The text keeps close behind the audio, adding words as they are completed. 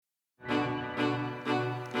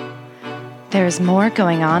There is more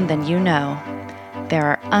going on than you know. There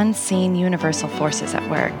are unseen universal forces at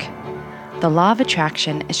work. The law of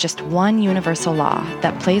attraction is just one universal law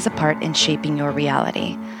that plays a part in shaping your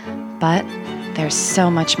reality. But there's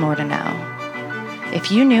so much more to know.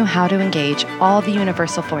 If you knew how to engage all the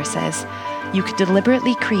universal forces, you could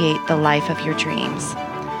deliberately create the life of your dreams.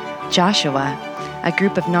 Joshua, a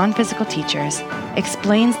group of non-physical teachers,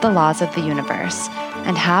 explains the laws of the universe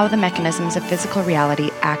and how the mechanisms of physical reality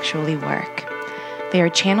actually work. They are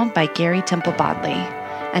channeled by Gary Temple Bodley,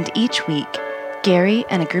 and each week, Gary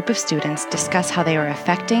and a group of students discuss how they are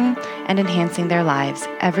affecting and enhancing their lives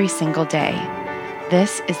every single day.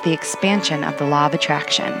 This is the expansion of the law of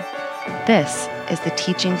attraction. This is the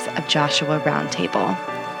teachings of Joshua Roundtable.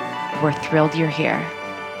 We're thrilled you're here.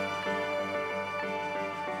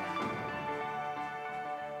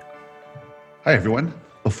 Hi, everyone.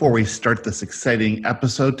 Before we start this exciting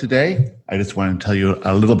episode today, I just want to tell you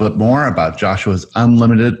a little bit more about Joshua's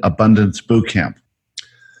Unlimited Abundance Bootcamp.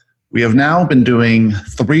 We have now been doing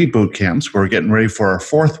 3 boot camps. We're getting ready for our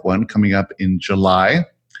 4th one coming up in July.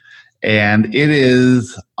 And it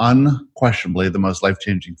is unquestionably the most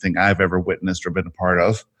life-changing thing I've ever witnessed or been a part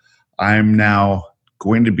of. I'm now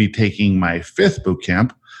going to be taking my 5th boot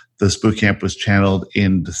camp. This boot camp was channeled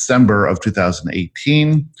in December of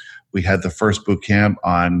 2018. We had the first boot camp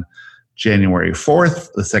on January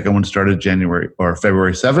 4th. The second one started February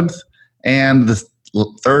 7th. And the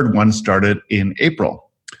third one started in April.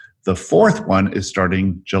 The 4th one is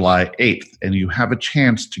starting July 8th. And you have a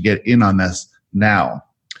chance to get in on this now.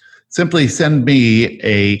 Simply send me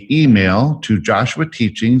an email to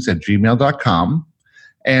joshuateachings@gmail.com.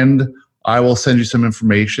 And I will send you some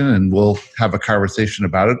information and we'll have a conversation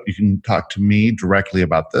about it. You can talk to me directly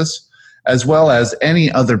about this, as well as any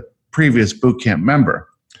other previous bootcamp member.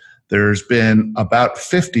 There's been about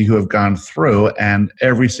 50 who have gone through, and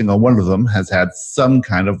every single one of them has had some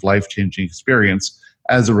kind of life-changing experience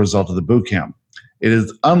as a result of the bootcamp. It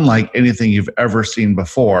is unlike anything you've ever seen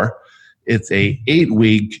before. It's a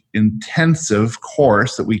 8-week intensive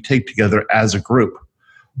course that we take together as a group.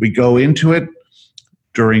 We go into it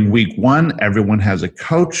during week 1. Everyone has a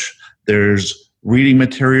coach. There's reading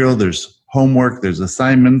material. There's homework. There's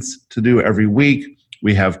assignments to do every week.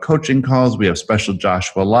 We have coaching calls, we have special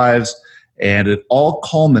Joshua Lives, and it all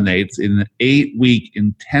culminates in an 8-week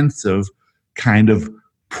intensive kind of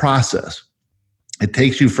process. It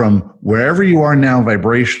takes you from wherever you are now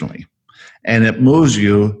vibrationally, and it moves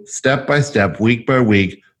you step by step, week by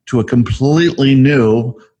week, to a completely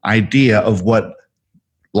new idea of what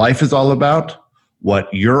life is all about,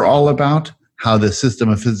 what you're all about, how the system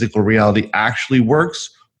of physical reality actually works,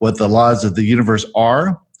 what the laws of the universe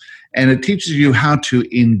are. And it teaches you how to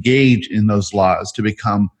engage in those laws to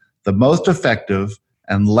become the most effective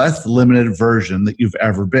and less limited version that you've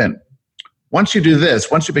ever been. Once you do this,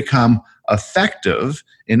 once you become effective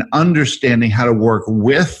in understanding how to work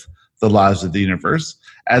with the laws of the universe,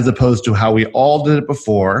 as opposed to how we all did it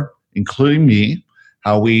before, including me,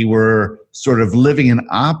 how we were sort of living in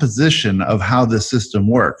opposition of how the system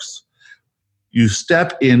works, you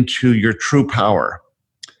step into your true power.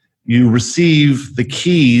 You receive the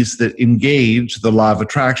keys that engage the law of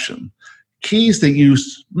attraction. Keys that you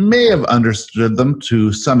may have understood them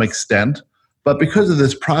to some extent, but because of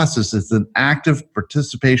this process, it's an active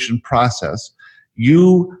participation process,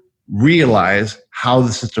 you realize how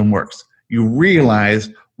the system works. You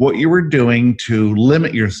realize what you were doing to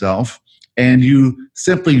limit yourself, and you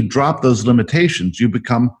simply drop those limitations. You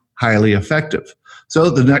become highly effective.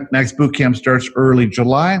 So the next boot camp starts early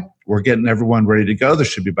July. We're getting everyone ready to go. There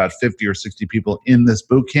should be about 50 or 60 people in this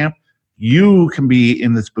boot camp. You can be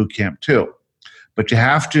in this boot camp too. But you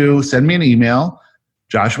have to send me an email,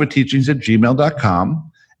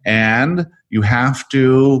 joshuateachings@gmail.com, and you have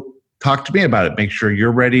to talk to me about it. Make sure you're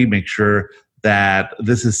ready. Make sure that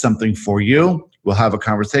this is something for you. We'll have a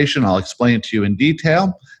conversation. I'll explain it to you in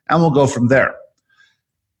detail, and we'll go from there.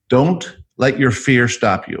 Don't let your fear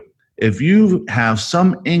stop you. If you have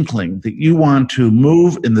some inkling that you want to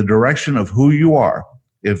move in the direction of who you are,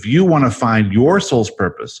 if you want to find your soul's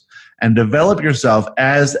purpose and develop yourself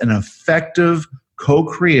as an effective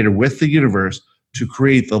co-creator with the universe to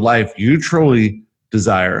create the life you truly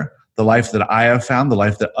desire, the life that I have found, the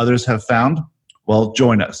life that others have found, well,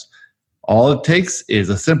 join us. All it takes is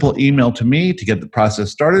a simple email to me to get the process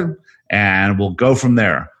started, and we'll go from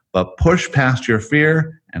there. But push past your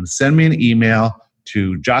fear and send me an email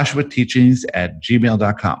to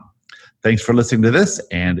joshuateachings@gmail.com. Thanks for listening to this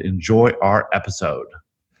and enjoy our episode.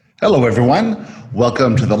 Hello, everyone.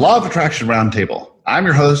 Welcome to the Law of Attraction Roundtable. I'm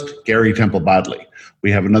your host, Gary Temple Bodley.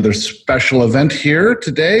 We have another special event here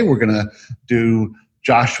today. We're going to do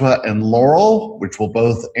Joshua and Laurel, which will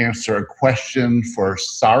both answer a question for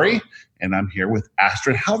Sari. And I'm here with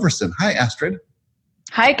Astrid Halverson. Hi, Astrid.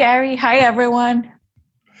 Hi, Gary. Hi, everyone.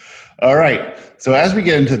 All right. So as we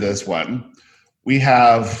get into this one, we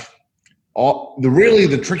have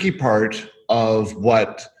the tricky part of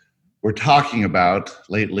what we're talking about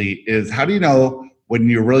lately is how do you know when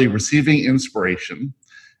you're really receiving inspiration,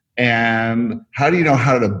 and how do you know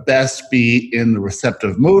how to best be in the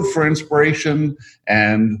receptive mood for inspiration?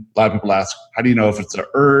 And a lot of people ask, how do you know if it's an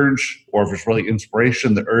urge or if it's really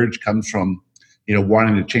inspiration? The urge comes from,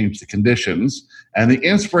 wanting to change the conditions, and the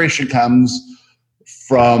inspiration comes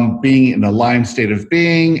from being in a aligned state of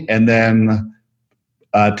being, and then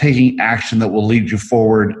taking action that will lead you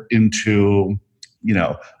forward into,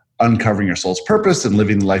 uncovering your soul's purpose and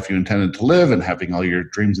living the life you intended to live and having all your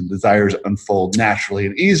dreams and desires unfold naturally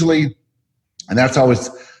and easily. And that's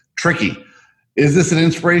always tricky. Is this an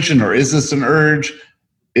inspiration or is this an urge?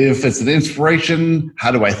 If it's an inspiration,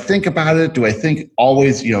 how do I think about it? Do I think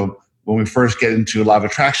always, when we first get into law of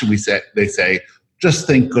attraction, they say, just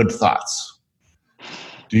think good thoughts.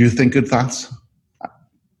 Do you think good thoughts?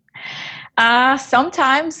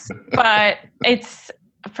 Sometimes, but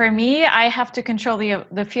for me, I have to control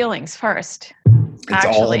the feelings first. It's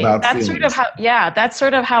all about that's feelings. That's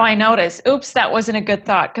sort of how I notice, oops, that wasn't a good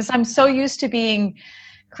thought. Because I'm so used to being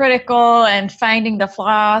critical and finding the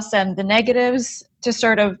flaws and the negatives to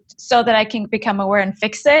so that I can become aware and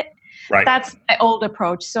fix it. Right. That's my old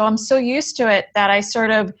approach. So I'm so used to it that I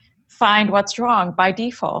sort of find what's wrong by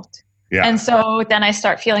default. Yeah. And so then I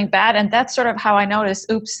start feeling bad. And that's sort of how I notice,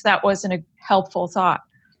 oops, that wasn't a helpful thought.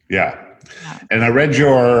 Yeah. And I read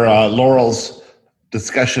your Laurel's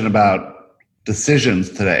discussion about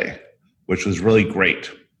decisions today, which was really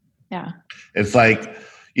great. Yeah. It's like,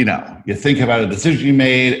 you think about a decision you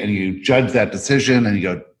made and you judge that decision and you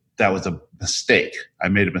go, that was a mistake. I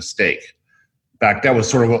made a mistake. In fact, that was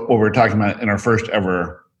sort of what we were talking about in our first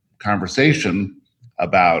ever conversation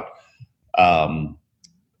about Tina?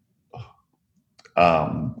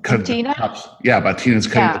 About Tina's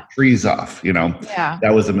cutting the trees off, Yeah.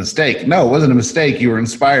 That was a mistake. No, it wasn't a mistake. You were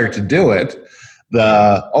inspired to do it.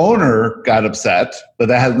 The owner got upset, but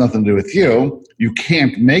that has nothing to do with you. You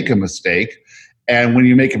can't make a mistake. And when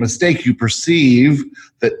you make a mistake, you perceive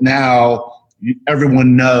that now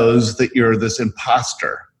everyone knows that you're this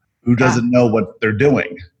imposter who doesn't know what they're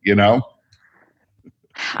doing,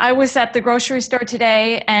 I was at the grocery store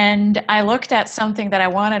today and I looked at something that I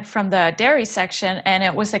wanted from the dairy section and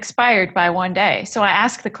it was expired by 1 day. So I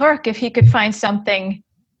asked the clerk if he could find something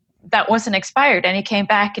that wasn't expired, and he came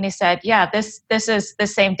back and he said, yeah, this is the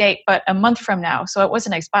same date, but a month from now. So it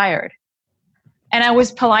wasn't expired. And I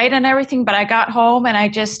was polite and everything, but I got home and I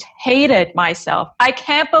just hated myself. I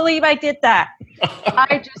can't believe I did that.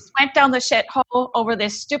 I just went down the shithole over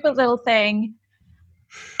this stupid little thing.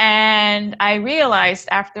 And I realized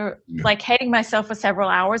after hating myself for several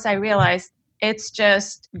hours, I realized it's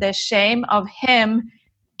just the shame of him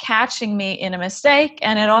catching me in a mistake.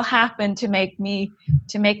 And it all happened to make me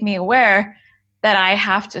aware that I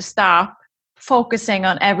have to stop focusing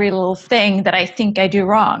on every little thing that I think I do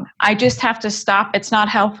wrong. I just have to stop. It's not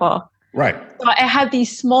helpful. Right. So I have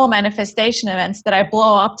these small manifestation events that I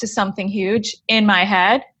blow up to something huge in my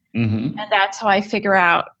head. Mm-hmm. And that's how I figure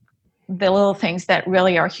out the little things that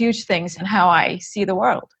really are huge things and how I see the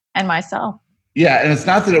world and myself. Yeah, and it's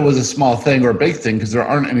not that it was a small thing or a big thing, because there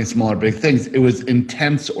aren't any small or big things. It was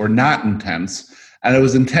intense or not intense. And it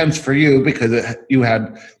was intense for you because you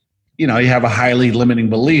have a highly limiting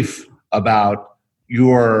belief about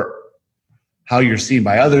how you're seen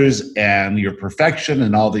by others and your perfection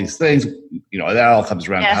and all these things. That all comes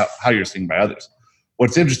around to how you're seen by others.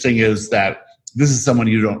 What's interesting is that this is someone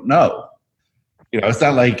you don't know. It's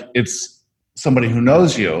not like it's somebody who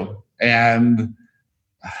knows you, and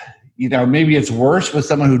maybe it's worse with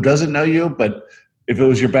someone who doesn't know you, but if it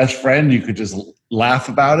was your best friend, you could just laugh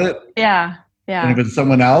about it. Yeah. Yeah. And if it's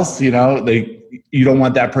someone else, you don't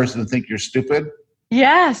want that person to think you're stupid.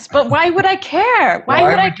 Yes, but why would I care? Why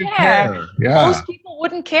would I care? Yeah. Most people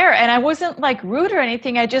wouldn't care. And I wasn't rude or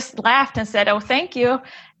anything. I just laughed and said, oh, thank you.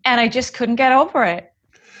 And I just couldn't get over it.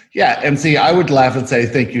 Yeah. And see, I would laugh and say,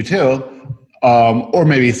 thank you too. Or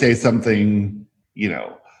maybe say something,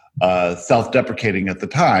 self-deprecating at the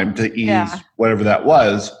time to ease whatever that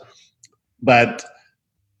was. But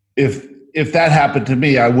if that happened to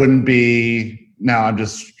me, I wouldn't be, now I'm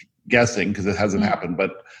just guessing because it hasn't happened,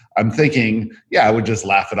 but I'm thinking, I would just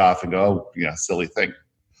laugh it off and go, oh, silly thing.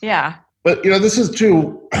 Yeah. But, this is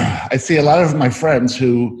true. I see a lot of my friends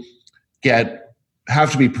who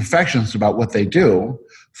have to be perfectionists about what they do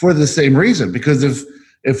for the same reason. Because if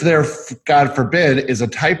If there, God forbid, is a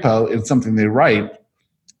typo in something they write,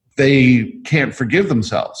 they can't forgive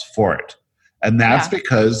themselves for it. And that's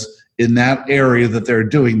because in that area that they're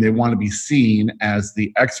doing, they want to be seen as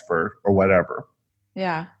the expert or whatever.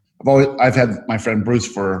 Yeah. I've had my friend Bruce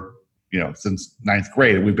for, since ninth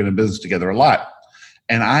grade, and we've been in business together a lot.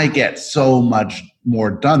 And I get so much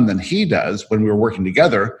more done than he does when we were working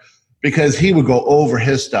together, because he would go over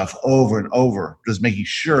his stuff over and over, just making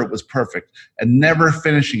sure it was perfect and never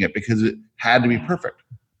finishing it because it had to be perfect.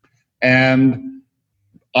 And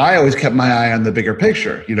I always kept my eye on the bigger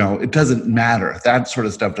picture. It doesn't matter. That sort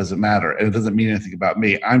of stuff doesn't matter. And it doesn't mean anything about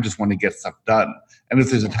me. I just want to get stuff done. And if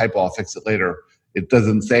there's a typo, I'll fix it later. It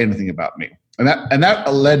doesn't say anything about me. And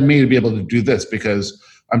that led me to be able to do this, because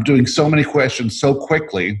I'm doing so many questions so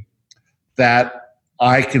quickly that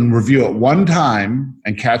I can review it one time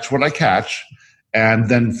and catch what I catch and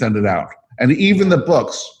then send it out. And even the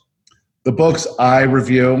books I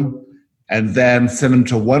review and then send them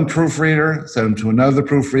to one proofreader, send them to another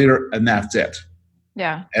proofreader, and that's it.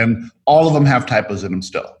 Yeah. And all of them have typos in them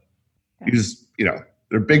still.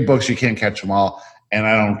 They're big books, you can't catch them all, and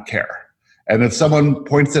I don't care. And if someone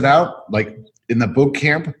points it out, like in the boot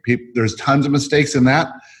camp, there's tons of mistakes in that,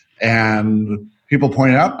 and people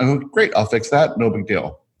point it out, I go, great, I'll fix that, no big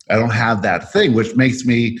deal. I don't have that thing, which makes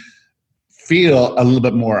me feel a little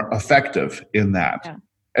bit more effective in that. Yeah.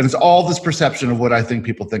 And it's all this perception of what I think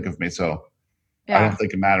people think of me. So I don't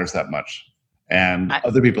think it matters that much. And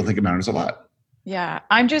other people think it matters a lot. Yeah.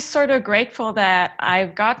 I'm just sort of grateful that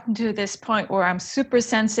I've gotten to this point where I'm super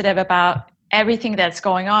sensitive about everything that's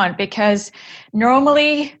going on, because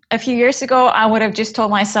normally a few years ago, I would have just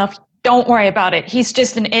told myself, don't worry about it. He's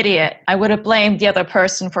just an idiot. I would have blamed the other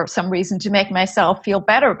person for some reason to make myself feel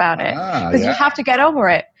better about it. Because you have to get over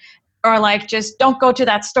it. Or like, just don't go to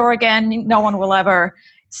that store again. No one will ever.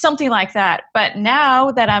 Something like that. But now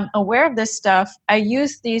that I'm aware of this stuff, I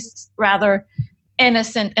use these rather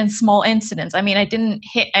innocent and small incidents. I mean, I didn't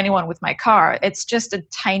hit anyone with my car. It's just a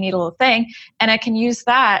tiny little thing. And I can use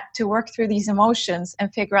that to work through these emotions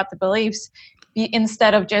and figure out the beliefs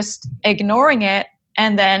instead of just ignoring it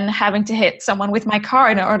and then having to hit someone with my car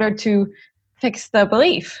in order to fix the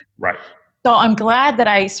belief. Right. So I'm glad that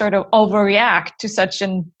I sort of overreact to such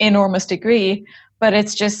an enormous degree, but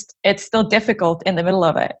it's still difficult in the middle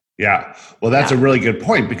of it. Yeah. Well, that's a really good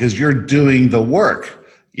point, because you're doing the work.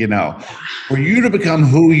 For you to become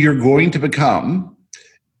who you're going to become,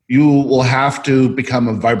 you will have to become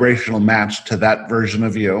a vibrational match to that version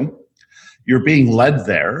of you. You're being led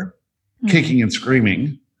there, kicking and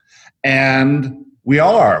screaming. And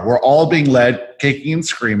we're all being led, kicking and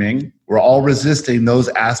screaming. We're all resisting those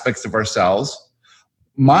aspects of ourselves.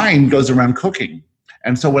 Mine goes around cooking.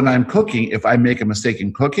 And so when I'm cooking, if I make a mistake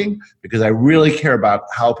in cooking, because I really care about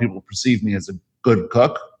how people perceive me as a good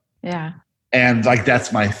cook. Yeah. And like,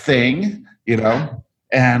 that's my thing,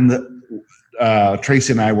 and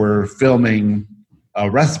Tracy and I were filming a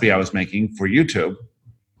recipe I was making for YouTube.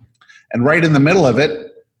 And right in the middle of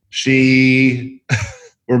it,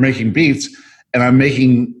 we're making beets, and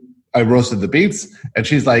I roasted the beets, and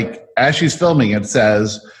she's like, as she's filming it,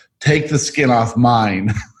 says, take the skin off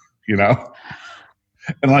mine, and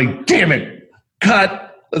I'm like, damn it, cut.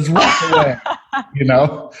 Let's walk away,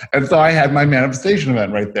 And so I had my manifestation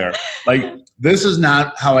event right there. Like, this is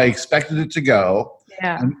not how I expected it to go.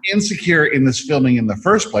 Yeah. I'm insecure in this filming in the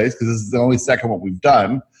first place, because this is the only second one we've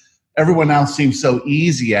done. Everyone else seems so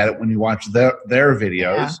easy at it when you watch their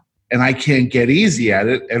videos, and I can't get easy at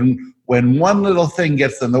it. And when one little thing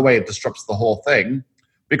gets in the way, it disrupts the whole thing,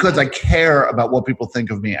 because I care about what people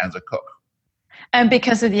think of me as a cook. And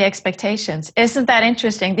because of the expectations. Isn't that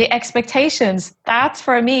interesting? The expectations, that's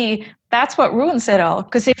for me, that's what ruins it all.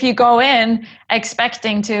 Because if you go in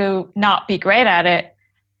expecting to not be great at it,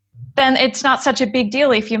 then it's not such a big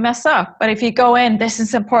deal if you mess up. But if you go in, this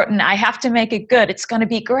is important, I have to make it good, it's going to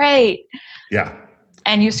be great. Yeah.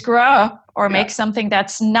 And you screw up or make something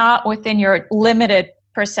that's not within your limited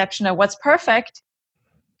perception of what's perfect.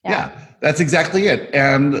 Yeah, that's exactly it.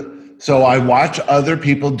 And so I watch other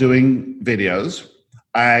people doing videos.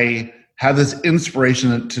 I have this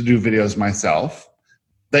inspiration to do videos myself.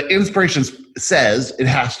 The inspiration says it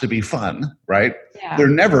has to be fun, right? Yeah. They're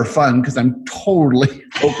never fun because I'm totally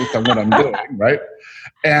focused on what I'm doing, right?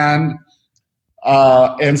 And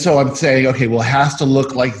so I'm saying, okay, well, it has to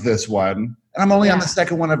look like this one. And I'm only on the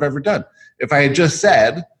second one I've ever done. If I had just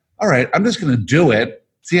said, all right, I'm just going to do it,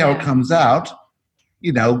 see how it comes out,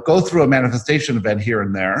 go through a manifestation event here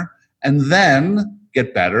and there, and then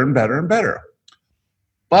get better and better and better.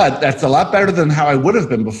 But that's a lot better than how I would have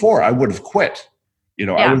been before. I would have quit.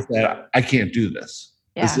 I would have said, I can't do this.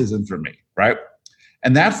 Yeah. This isn't for me, right?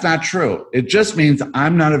 And that's not true. It just means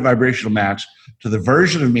I'm not a vibrational match to the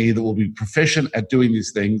version of me that will be proficient at doing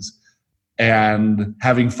these things and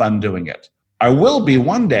having fun doing it. I will be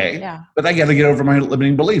one day, but I got to get over my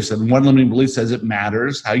limiting beliefs. And one limiting belief says it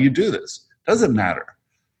matters how you do this. Doesn't matter.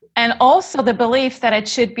 And also the belief that it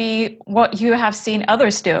should be what you have seen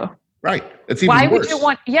others do. Right. It's even worse.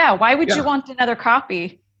 Why would you want another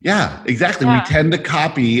copy? Yeah, exactly. Yeah. We tend to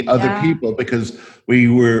copy other people because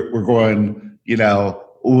we're going,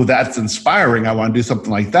 oh, that's inspiring. I want to do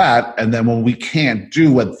something like that. And then when we can't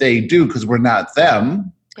do what they do because we're not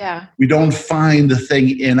them, we don't find the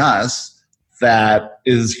thing in us that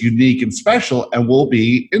is unique and special and will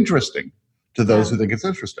be interesting to those who think it's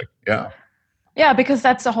interesting. Yeah. Yeah, because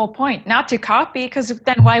that's the whole point. Not to copy, because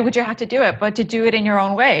then why would you have to do it, but to do it in your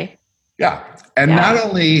own way. Yeah. And not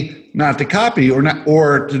only not to copy or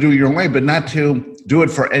to do it your own way, but not to do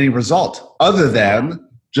it for any result other than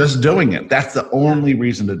just doing it. That's the only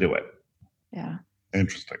reason to do it. Yeah.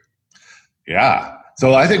 Interesting. Yeah.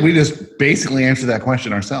 So I think we just basically answered that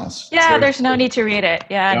question ourselves. Yeah, there's no need to read it.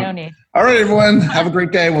 Yeah, no need. All right, everyone. Have a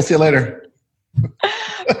great day. We'll see you later.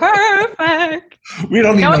 Perfect. We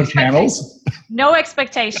don't need no channels. No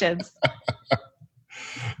expectations.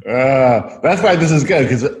 That's why this is good,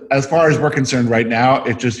 because as far as we're concerned right now,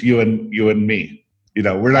 it's just you and me.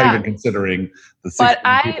 We're not even considering the 6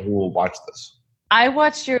 people who will watch this. I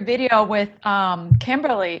watched your video with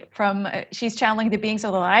Kimberly from she's channeling the beings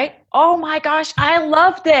of the light. Oh my gosh, I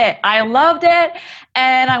loved it.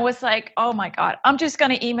 And I was like, oh my God, I'm just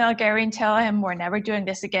going to email Gary and tell him we're never doing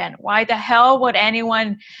this again. Why the hell would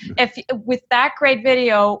anyone, if with that great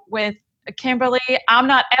video with Kimberly, I'm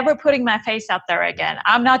not ever putting my face out there again.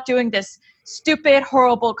 I'm not doing this stupid,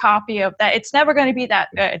 horrible copy of that. It's never going to be that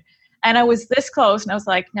good. And I was this close, and I was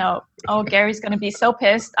like, no, Gary's going to be so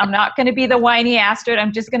pissed. I'm not going to be the whiny astrid.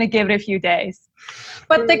 I'm just going to give it a few days.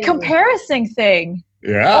 But the comparison thing.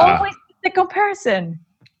 Yeah. Always the comparison.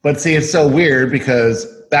 But see, it's so weird because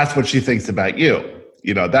that's what she thinks about you.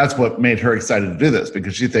 That's what made her excited to do this,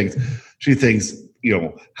 because she thinks,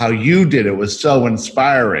 how you did it was so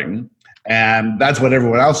inspiring. And that's what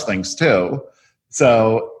everyone else thinks too.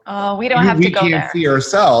 So we don't have to go there. We can't see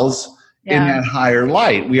ourselves in that higher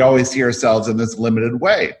light. We always see ourselves in this limited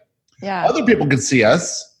way. Yeah. Other people can see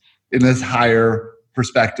us in this higher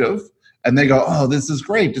perspective, and they go, oh, this is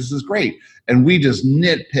great. And we just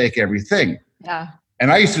nitpick everything. Yeah.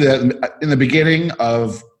 And I used to do that in the beginning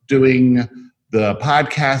of doing the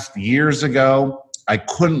podcast years ago. I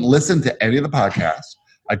couldn't listen to any of the podcasts.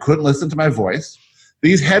 I couldn't listen to my voice.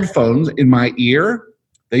 These headphones in my ear,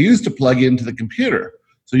 they used to plug into the computer.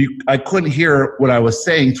 So I couldn't hear what I was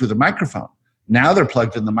saying through the microphone. Now they're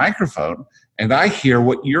plugged in the microphone, and I hear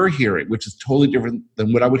what you're hearing, which is totally different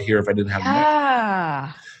than what I would hear if I didn't have a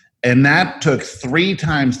mic. And that took 3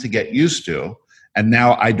 times to get used to, and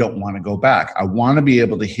now I don't want to go back. I want to be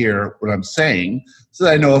able to hear what I'm saying so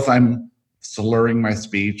that I know if I'm slurring my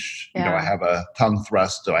speech, I have a tongue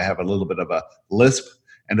thrust, so I have a little bit of a lisp.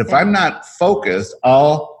 And if I'm not focused,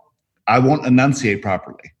 I won't enunciate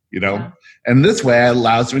properly, And this way it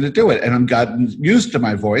allows me to do it. And I'm gotten used to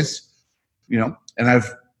my voice, and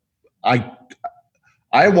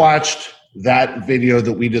I watched that video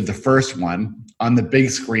that we did, the first one, on the big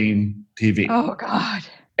screen TV. Oh God.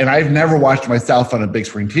 And I've never watched myself on a big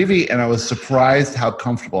screen TV, and I was surprised how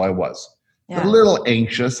comfortable I was. A little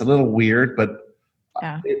anxious, a little weird, but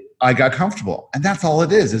I got comfortable. And that's all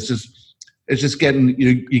it is. It's just getting,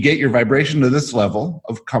 you get your vibration to this level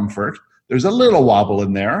of comfort. There's a little wobble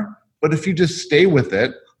in there, but if you just stay with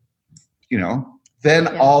it,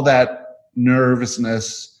 then all that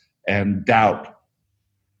nervousness and doubt,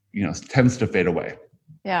 tends to fade away.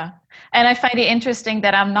 Yeah. And I find it interesting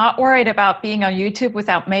that I'm not worried about being on YouTube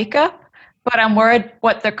without makeup, but I'm worried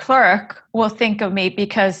what the clerk will think of me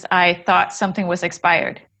because I thought something was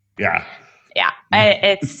expired. Yeah. Yeah.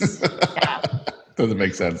 It's, Doesn't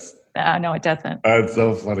make sense. No, it doesn't. That's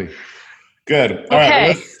so funny. Good. All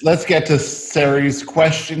right. Let's get to Sari's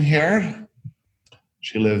question here.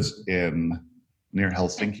 She lives near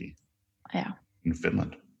Helsinki. Yeah. In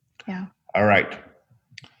Finland. Yeah. All right.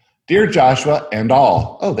 Dear Joshua and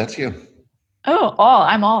all. Oh, that's you. Oh, all.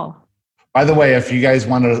 I'm all. By the way, if you guys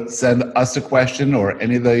want to send us a question or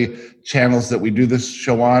any of the channels that we do this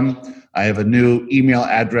show on, I have a new email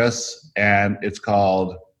address, and it's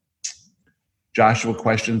called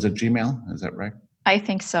JoshuaQuestions@gmail.com. Is that right? I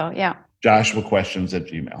think so, yeah.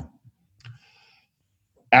 JoshuaQuestions@gmail.com.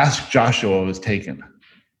 Ask Joshua was taken.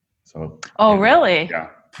 So. Oh, really? Yeah.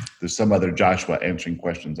 There's some other Joshua answering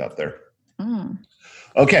questions out there. Mm.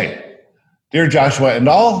 Okay. Dear Joshua and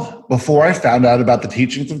all, before I found out about the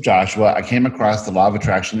teachings of Joshua, I came across the law of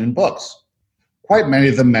attraction in books. Quite many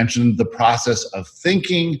of them mentioned the process of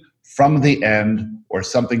thinking from the end or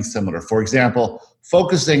something similar. For example,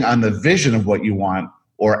 focusing on the vision of what you want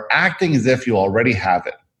or acting as if you already have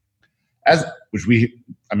it. I've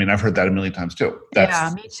heard that a million times too.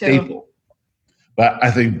 That's me too. staple. But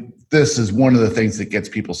I think this is one of the things that gets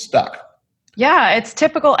people stuck. Yeah, it's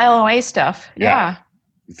typical LOA stuff. Yeah.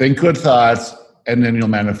 Think good thoughts and then you'll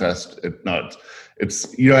manifest it. No,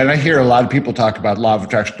 it's and I hear a lot of people talk about law of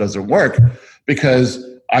attraction doesn't work because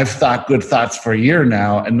I've thought good thoughts for a year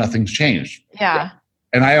now and nothing's changed. Yeah.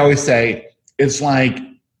 And I always say, it's like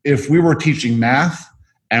if we were teaching math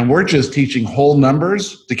and we're just teaching whole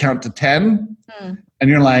numbers to count to 10, and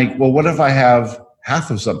you're like, well, what if I have half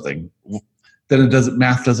of something? Then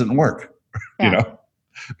math doesn't work,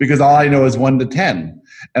 because all I know is 1 to 10.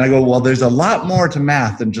 And I go, well, there's a lot more to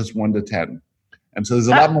math than just 1 to 10. And so there's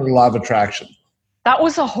a lot more law of attraction. That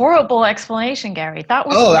was a horrible explanation, Gary. That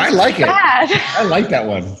was I like bad. I like that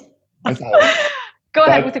one. Go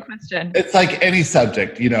ahead with the question. It's like any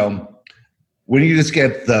subject, when you just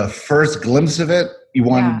get the first glimpse of it, you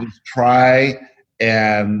want to just try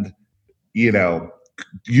and,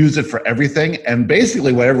 use it for everything. And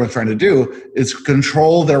basically what everyone's trying to do is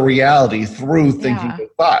control their reality through thinking good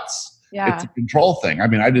thoughts. Yeah. It's a control thing. I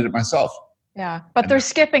mean, I did it myself. Yeah, but they're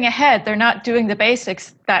skipping ahead. They're not doing the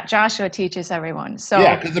basics that Joshua teaches everyone. So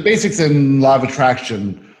because the basics in law of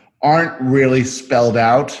attraction aren't really spelled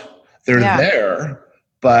out. They're there,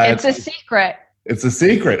 but it's a secret. It's a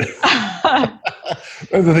secret.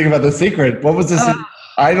 That's the thing about the secret. What was the secret?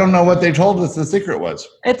 I don't know what they told us the secret was.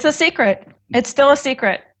 It's a secret. It's still a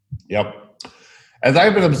secret. Yep. As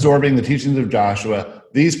I've been absorbing the teachings of Joshua,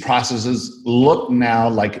 these processes look now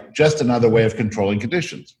like just another way of controlling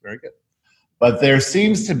conditions. Very good. But there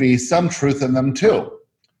seems to be some truth in them too.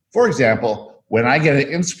 For example, when I get an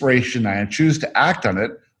inspiration and I choose to act on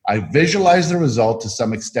it, I visualize the result to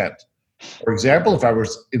some extent. For example, if I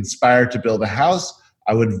was inspired to build a house,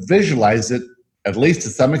 I would visualize it at least to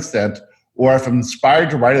some extent, or if I'm inspired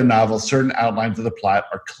to write a novel, certain outlines of the plot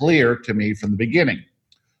are clear to me from the beginning.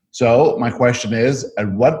 So my question is, at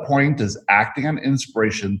what point does acting on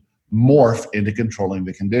inspiration morph into controlling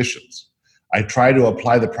the conditions? I try to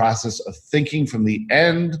apply the process of thinking from the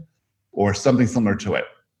end or something similar to it.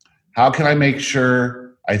 How can I make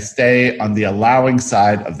sure I stay on the allowing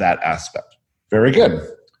side of that aspect? Very good.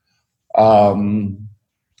 And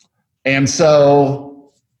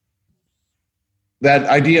so that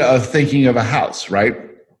idea of thinking of a house, right?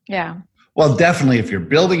 Yeah. Well, definitely if you're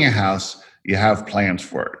building a house, you have plans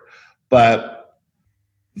for it. But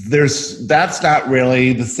that's not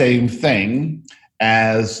really the same thing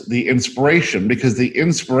as the inspiration, because the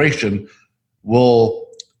inspiration will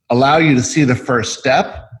allow you to see the first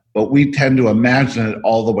step, but we tend to imagine it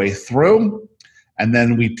all the way through. And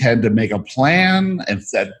then we tend to make a plan and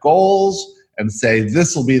set goals and say,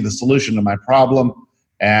 this will be the solution to my problem.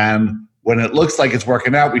 And when it looks like it's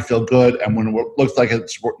working out, we feel good. And when it looks like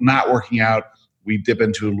it's not working out, we dip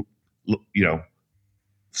into,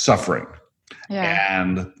 suffering. Yeah.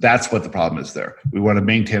 And that's what the problem is there. We want to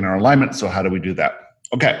maintain our alignment. So how do we do that?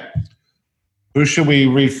 Okay. Who should we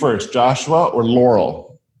read first, Joshua or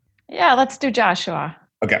Laurel? Yeah, let's do Joshua.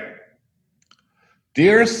 Okay.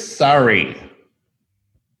 Dear Sari,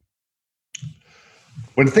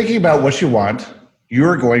 when thinking about what you want,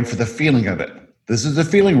 you're going for the feeling of it. This is a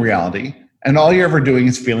feeling reality, and all you're ever doing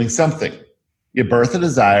is feeling something. You birth a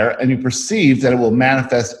desire, and you perceive that it will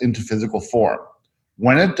manifest into physical form.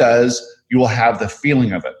 When it does, you will have the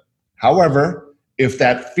feeling of it. However, if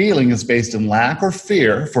that feeling is based in lack or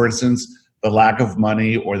fear, for instance, the lack of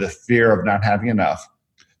money or the fear of not having enough,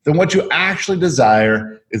 then what you actually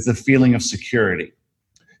desire is the feeling of security.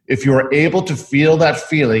 If you are able to feel that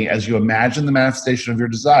feeling as you imagine the manifestation of your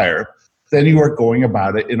desire, then you are going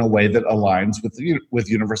about it in a way that aligns with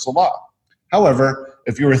universal law. However,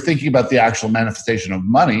 if you were thinking about the actual manifestation of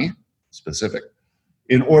money, specific,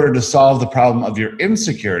 in order to solve the problem of your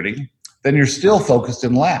insecurity, then you're still focused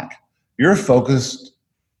in lack. You're focused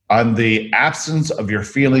on the absence of your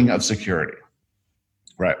feeling of security.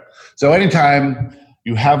 Right. So anytime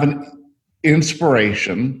you have an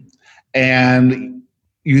inspiration and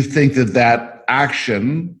you think that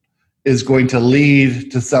action is going to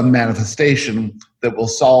lead to some manifestation that will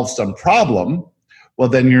solve some problem, well,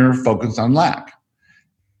 then you're focused on lack.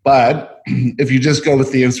 But if you just go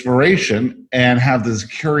with the inspiration and have this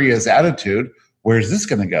curious attitude, where's this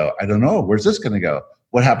going to go? I don't know. Where's this going to go?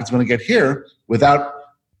 What happens when I get here? Without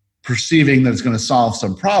perceiving that it's going to solve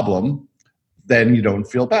some problem, then you don't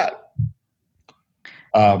feel bad.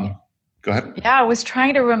 Go ahead. Yeah, I was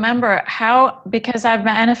trying to remember how, because I've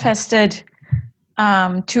manifested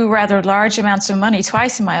two rather large amounts of money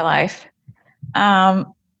twice in my life. And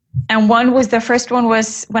the first one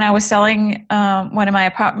was when I was selling one of my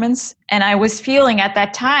apartments, and I was feeling at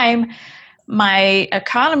that time my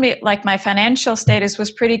economy, like my financial status,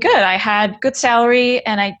 was pretty good. I had good salary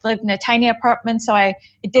and I lived in a tiny apartment, so it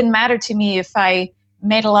didn't matter to me if I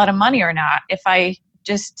made a lot of money or not, if I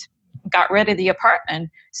just got rid of the apartment.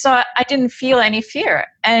 So I didn't feel any fear.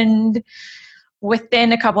 And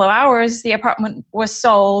within a couple of hours, the apartment was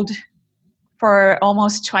sold for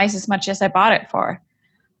almost twice as much as I bought it for.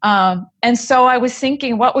 And so I was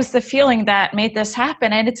thinking, what was the feeling that made this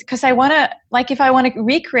happen? And it's because if I want to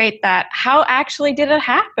recreate that, how actually did it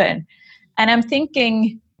happen? And I'm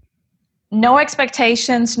thinking, no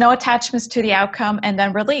expectations, no attachments to the outcome, and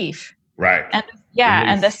then relief. Right. And Relief.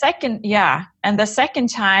 and the second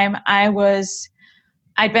time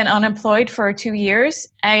I'd been unemployed for 2 years.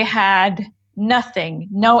 I had nothing,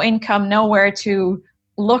 no income, nowhere to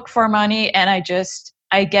look for money, and I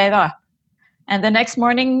gave up. And the next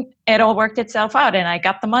morning, it all worked itself out and I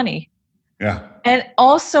got the money. Yeah. And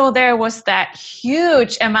also there was that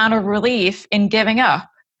huge amount of relief in giving up.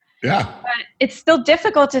 Yeah. But it's still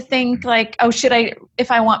difficult to think like, oh,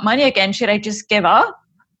 if I want money again, should I just give up?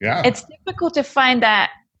 Yeah. It's difficult to find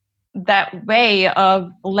that way of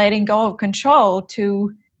letting go of control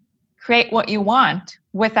to create what you want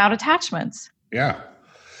without attachments. Yeah.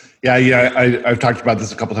 Yeah, I've talked about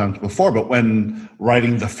this a couple times before, but when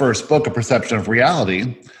writing the first book, A Perception of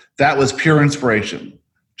Reality, that was pure inspiration.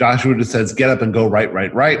 Joshua just says, get up and go write.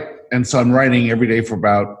 And so I'm writing every day for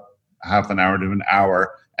about half an hour to an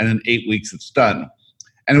hour, and in 8 weeks it's done.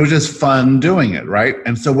 And it was just fun doing it, right?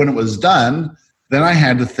 And so when it was done, then I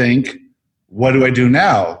had to think, what do I do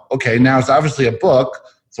now? Okay, now it's obviously a book,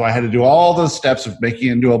 so I had to do all those steps of making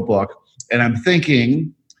it into a book. And I'm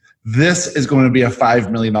thinking, this is going to be a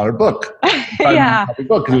 $5 million book. Yeah.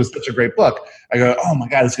 Book, because it was such a great book. I go, oh my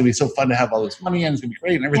God, it's going to be so fun to have all this money and it's going to be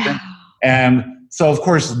great and everything. Yeah. And so, of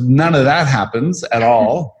course, none of that happens at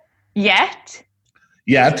all. Yet,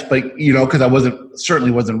 but because I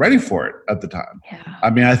certainly wasn't ready for it at the time. Yeah.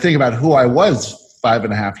 I mean, I think about who I was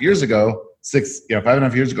 5.5 years ago,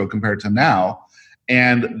 5.5 years ago compared to now,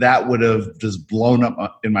 and that would have just blown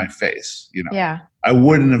up in my face. Yeah. I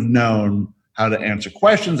wouldn't have known how to answer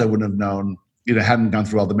questions. I wouldn't have known, hadn't gone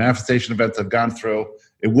through all the manifestation events I've gone through.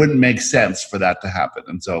 It wouldn't make sense for that to happen.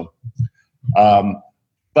 And so,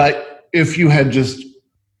 but if you had just,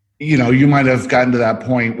 you might have gotten to that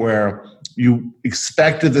point where you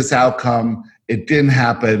expected this outcome, it didn't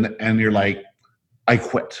happen, and you're like, I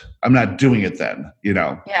quit. I'm not doing it then,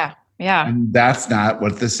 Yeah. Yeah. And that's not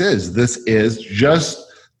what this is. This is just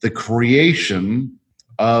the creation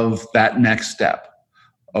of that next step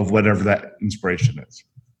of whatever that inspiration is.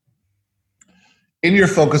 In your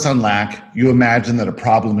focus on lack, you imagine that a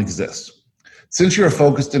problem exists. Since you are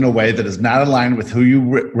focused in a way that is not aligned with who you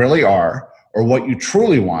really are or what you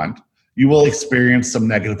truly want, you will experience some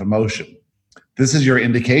negative emotion. This is your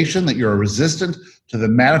indication that you are resistant to the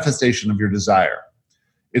manifestation of your desire.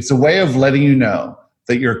 It's a way of letting you know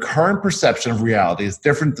that your current perception of reality is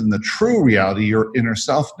different than the true reality your inner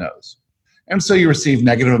self knows. And so you receive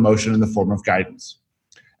negative emotion in the form of guidance.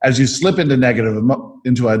 As you slip into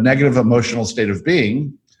a negative emotional state of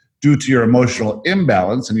being, due to your emotional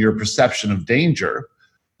imbalance and your perception of danger,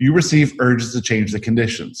 you receive urges to change the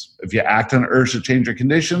conditions. If you act on an urge to change your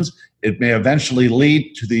conditions, it may eventually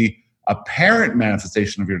lead to the apparent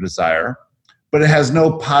manifestation of your desire, but it has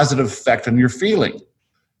no positive effect on your feeling.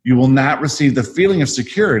 You will not receive the feeling of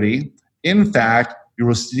security. In fact, you will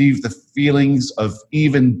receive the feelings of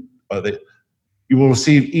you will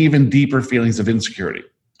receive even deeper feelings of insecurity.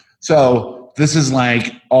 So this is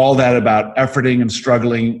like all that about efforting and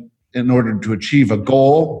struggling in order to achieve a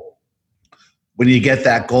goal. When you get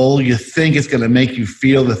that goal, you think it's going to make you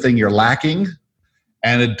feel the thing you're lacking,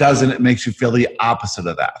 and it doesn't. It makes you feel the opposite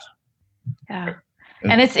of that. Yeah.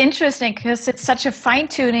 And it's interesting because it's such a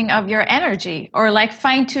fine-tuning of your energy, or like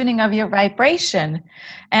fine-tuning of your vibration.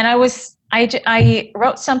 And I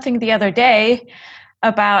wrote something the other day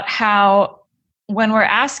about how when we're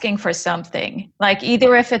asking for something, like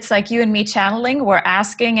either if it's like you and me channeling, we're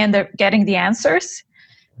asking and they're getting the answers,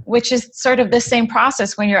 which is sort of the same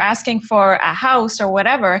process when you're asking for a house or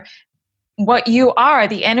whatever. What you are,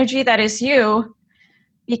 the energy that is you,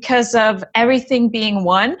 because of everything being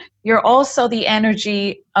one, you're also the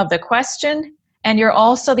energy of the question, and you're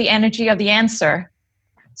also the energy of the answer.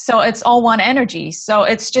 So it's all one energy. So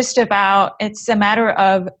it's a matter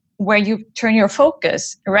of where you turn your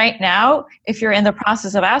focus. Right now, if you're in the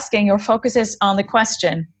process of asking, your focus is on the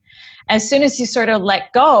question. As soon as you sort of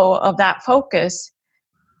let go of that focus,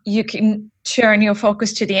 you can turn your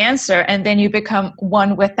focus to the answer, and then you become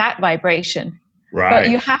one with that vibration. Right. But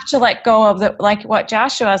you have to let go of like what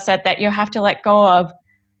Joshua said, that you have to let go of,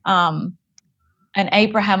 and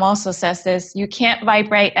Abraham also says this, you can't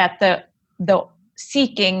vibrate at the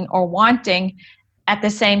seeking or wanting at the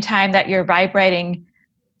same time that you're vibrating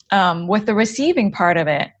with the receiving part of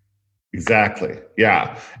it. Exactly.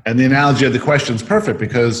 Yeah. And the analogy of the question is perfect,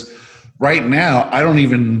 because right now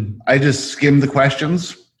I just skim the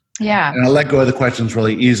questions. Yeah. And I let go of the questions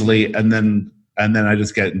really easily, and then I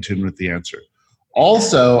just get in tune with the answer.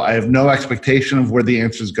 Also, I have no expectation of where the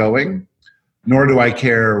answer is going, nor do I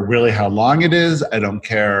care really how long it is. I don't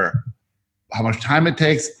care how much time it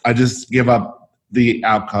takes. I just give up the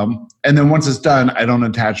outcome. And then once it's done, I don't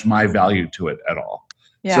attach my value to it at all.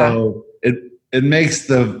 Yeah. So it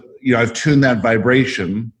makes I've tuned that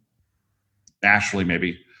vibration naturally,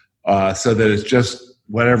 maybe, so that it's just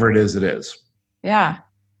whatever it is, it is. Yeah.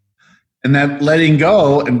 And that letting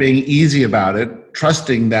go and being easy about it,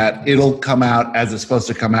 trusting that it'll come out as it's supposed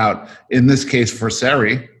to come out, in this case for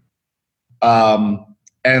Sari.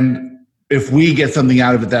 And if we get something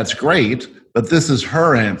out of it, that's great, but this is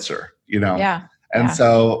her answer, Yeah. And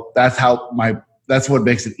so that's what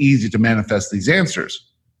makes it easy to manifest these answers.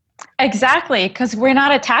 Exactly, because we're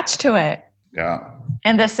not attached to it. Yeah.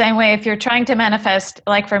 In the same way, if you're trying to manifest,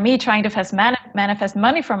 like for me, trying to manifest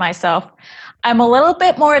money for myself, I'm a little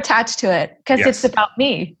bit more attached to it because it's about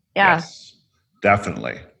me. Yeah. Yes,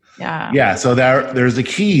 definitely. Yeah. Yeah. So there's a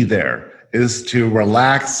key there, is to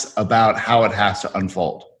relax about how it has to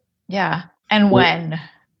unfold. Yeah. And when.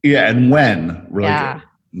 Yeah. And when, really good.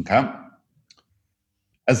 Okay.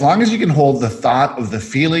 As long as you can hold the thought of the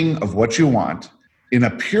feeling of what you want in a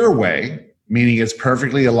pure way, meaning it's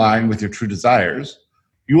perfectly aligned with your true desires,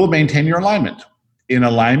 you will maintain your alignment. In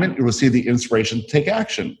alignment, you will see the inspiration to take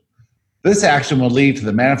action. This action will lead to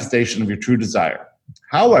the manifestation of your true desire.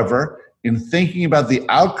 However, in thinking about the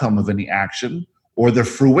outcome of any action or the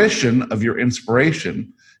fruition of your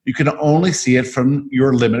inspiration, you can only see it from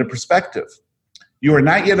your limited perspective. You are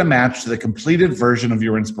not yet a match to the completed version of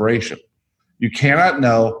your inspiration. You cannot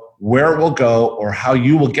know where it will go or how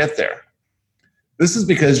you will get there. This is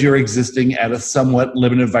because you're existing at a somewhat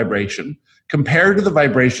limited vibration compared to the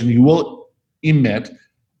vibration you will emit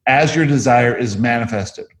as your desire is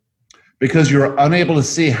manifested. Because you're unable to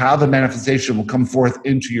see how the manifestation will come forth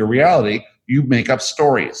into your reality, you make up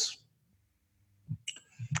stories.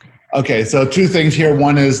 Okay, so two things here.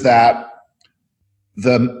 One is that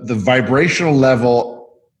the vibrational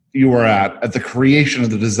level you are at the creation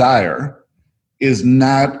of the desire, is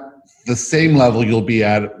not the same level you'll be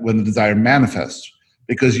at when the desire manifests,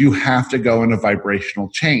 because you have to go in a vibrational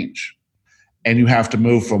change. And you have to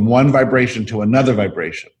move from one vibration to another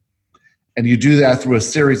vibration. And you do that through a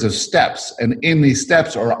series of steps. And in these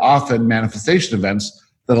steps are often manifestation events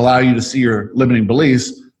that allow you to see your limiting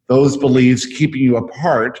beliefs, those beliefs keeping you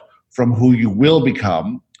apart from who you will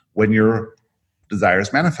become when your desire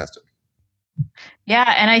is manifested.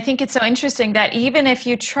 Yeah, and I think it's so interesting that even if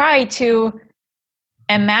you try to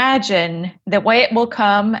imagine the way it will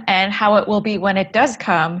come and how it will be when it does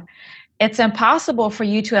come, it's impossible for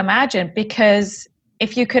you to imagine, because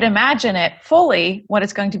if you could imagine it fully, what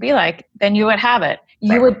it's going to be like, then you would have it.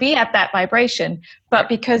 You would be at that vibration. But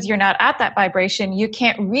because you're not at that vibration, you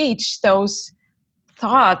can't reach those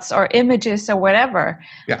thoughts or images or whatever.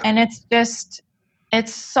 Yeah. And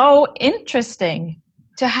it's so interesting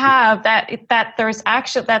to have that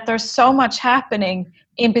there's so much happening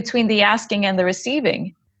in between the asking and the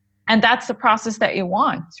receiving. And that's the process that you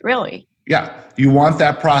want, really. Yeah. You want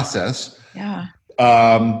that process. Yeah.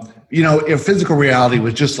 If physical reality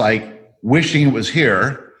was just like wishing it was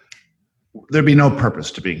here, there'd be no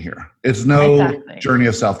purpose to being here. It's no journey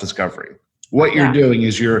of self-discovery. What you're doing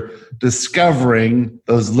is you're discovering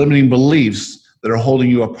those limiting beliefs that are holding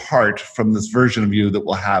you apart from this version of you that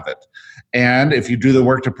will have it. And if you do the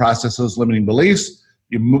work to process those limiting beliefs,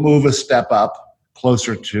 you move a step up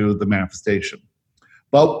closer to the manifestation.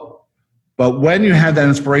 But when you have that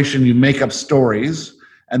inspiration, you make up stories,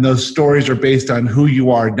 and those stories are based on who you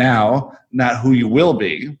are now, not who you will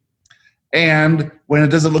be. And when it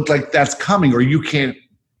doesn't look like that's coming, or you can't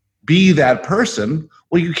be that person,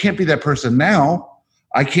 well, you can't be that person now.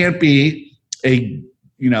 I can't be the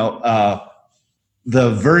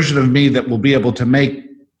version of me that will be able to make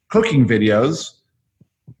cooking videos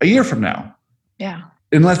a year from now. Yeah.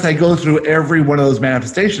 Unless I go through every one of those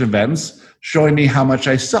manifestation events showing me how much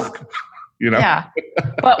I suck. Yeah.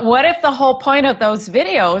 But what if the whole point of those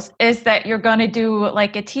videos is that you're going to do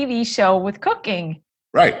like a TV show with cooking?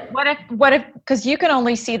 Right. What if, because you can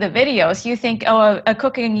only see the videos, you think, oh, a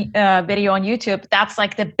cooking video on YouTube, that's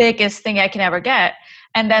like the biggest thing I can ever get.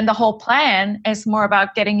 And then the whole plan is more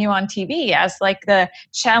about getting you on TV as like the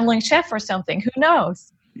channeling chef or something. Who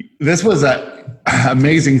knows? This was an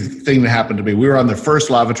amazing thing that happened to me. We were on the first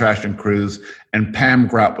Law of Attraction cruise, and Pam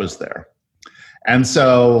Grout was there. And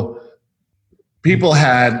so people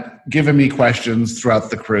had given me questions throughout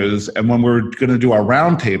the cruise. And when we were going to do our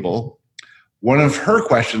roundtable, one of her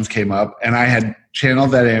questions came up, and I had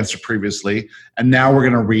channeled that answer previously. And now we're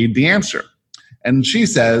going to read the answer. And she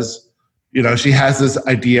says, you know, she has this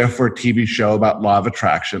idea for a TV show about law of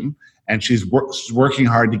attraction, and she's working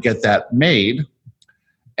hard to get that made.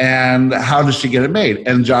 And how does she get it made?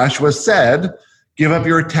 And Joshua said, give up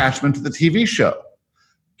your attachment to the TV show.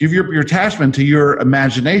 Give your attachment to your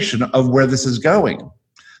imagination of where this is going.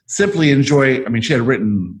 Simply enjoy. I mean, she had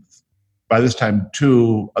written by this time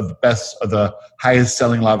 2 of the highest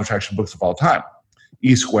selling law of attraction books of all time,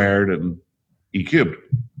 E Squared and E Cubed.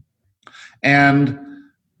 And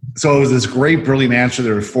so it was this great, brilliant answer.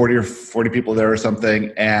 There were 40 people there or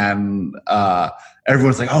something. And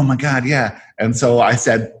everyone's like, oh my God, yeah. And so I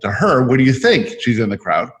said to her, what do you think? She's in the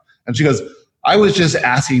crowd. And she goes, I was just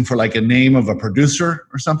asking for like a name of a producer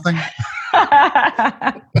or something.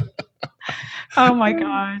 Oh my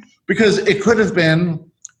God. Because it could have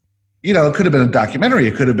been, you know, it could have been a documentary.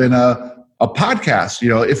 It could have been a podcast. You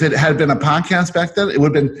know, if it had been a podcast back then, it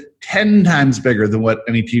would have been 10 times bigger than what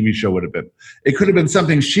any TV show would have been. It could have been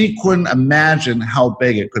something she couldn't imagine how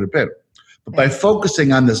big it could have been. But by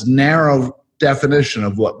focusing on this narrow definition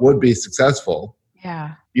of what would be successful,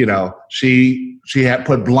 you know, she had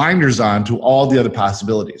put blinders on to all the other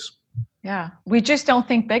possibilities. Yeah. We just don't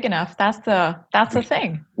think big enough. That's the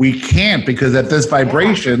thing. We can't, because at this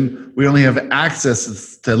vibration, we only have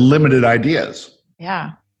access to limited ideas.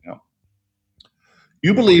 Yeah.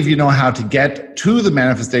 You believe you know how to get to the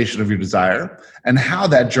manifestation of your desire and how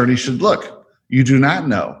that journey should look. You do not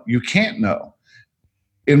know. You can't know.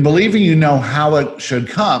 In believing you know how it should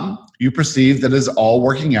come, you perceive that it is all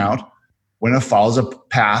working out when it follows a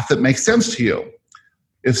path that makes sense to you.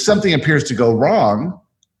 If something appears to go wrong,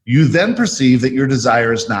 you then perceive that your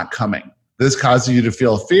desire is not coming. This causes you to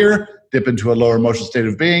feel fear, dip into a lower emotional state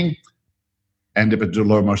of being, and dip into a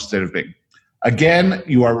lower emotional state of being. Again,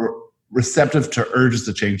 you are receptive to urges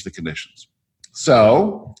to change the conditions.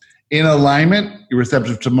 So, in alignment, you're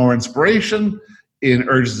receptive to more inspiration. In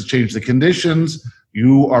urges to change the conditions,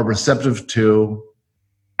 you are receptive to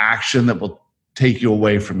action that will take you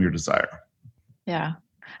away from your desire. Yeah.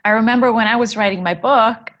 I remember when I was writing my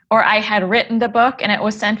book, or I had written the book and it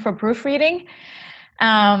was sent for proofreading.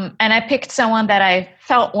 And I picked someone that I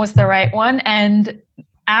felt was the right one. And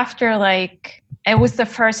after it was the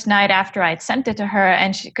first night after I'd sent it to her,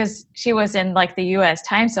 and because she was in like the US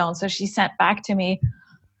time zone. So she sent back to me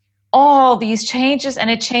all these changes, and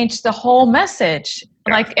it changed the whole message.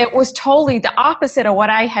 Yeah. Like it was totally the opposite of what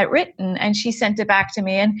I had written. And she sent it back to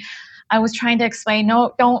me, and I was trying to explain,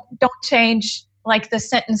 no, don't change like the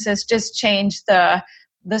sentences, just change the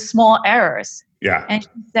small errors. Yeah. And she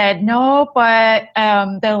said, no, but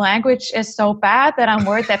the language is so bad that I'm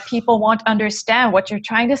worried that people won't understand what you're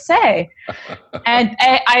trying to say. And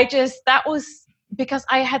that was because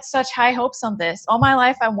I had such high hopes on this. All my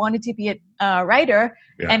life, I wanted to be a writer.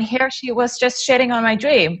 Yeah. And here she was just shitting on my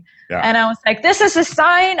dream. Yeah. And I was like, this is a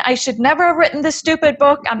sign. I should never have written this stupid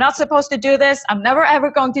book. I'm not supposed to do this. I'm never, ever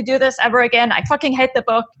going to do this ever again. I fucking hate the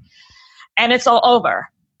book. And it's all over.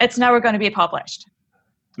 It's never going to be published.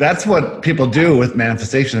 That's what people do with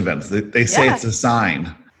manifestation events. They say it's a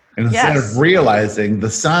sign. And instead of realizing the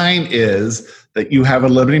sign is that you have a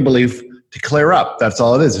limiting belief to clear up. That's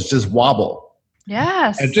all it is. It's just wobble.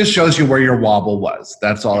 Yes. It just shows you where your wobble was.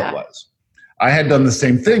 That's all it was. I had done the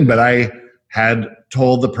same thing, but I had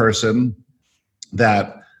told the person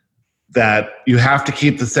that you have to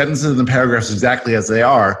keep the sentences and the paragraphs exactly as they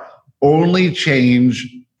are. Only change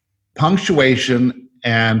punctuation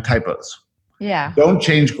and typos. Yeah. Don't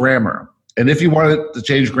change grammar. And if you wanted to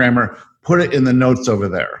change grammar, put it in the notes over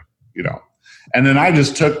there, you know. And then I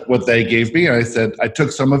just took what they gave me, and I said I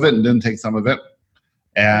took some of it and didn't take some of it.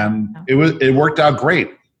 And it worked out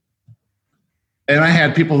great. And I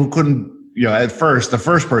had people who couldn't, you know, at first, the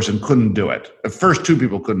first person couldn't do it. The first 2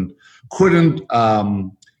 people couldn't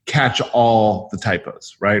catch all the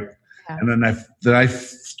typos, right? Yeah. And then I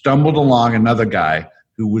stumbled along another guy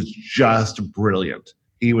who was just brilliant.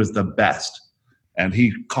 He was the best. And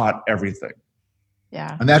he caught everything.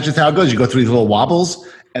 Yeah. And that's just how it goes. You go through these little wobbles,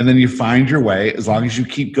 and then you find your way as long as you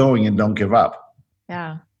keep going and don't give up.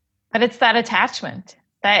 Yeah. But it's that attachment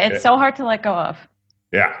that it's so hard to let go of.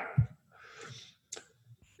 Yeah.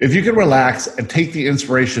 If you can relax and take the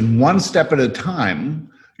inspiration one step at a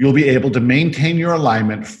time, you'll be able to maintain your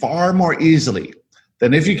alignment far more easily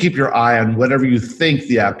than if you keep your eye on whatever you think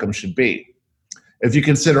the outcome should be. If you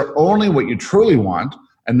consider only what you truly want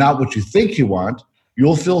and not what you think you want,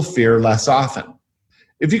 you'll feel fear less often.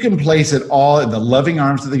 If you can place it all in the loving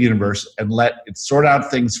arms of the universe and let it sort out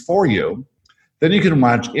things for you, then you can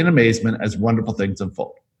watch in amazement as wonderful things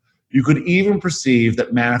unfold. You could even perceive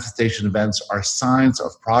that manifestation events are signs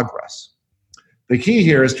of progress. The key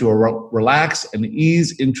here is to relax and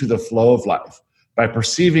ease into the flow of life by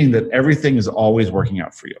perceiving that everything is always working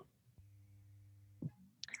out for you.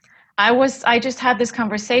 I just had this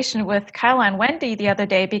conversation with Kyla and Wendy the other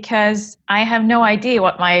day because I have no idea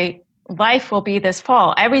what my life will be this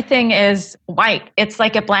fall. Everything is white. It's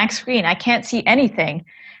like a blank screen. I can't see anything.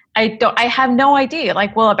 I have no idea.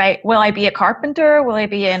 Like, will I be a carpenter? Will I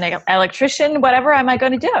be an electrician? Whatever am I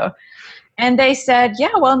going to do? And they said,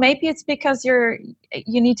 yeah, well, maybe it's because you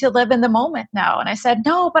need to live in the moment now. And I said,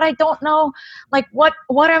 no, but I don't know. Like, what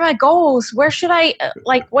are my goals? Where should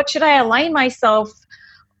what should I align myself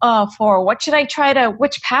for?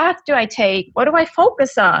 Which path do I take? What do I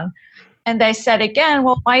focus on? And they said again,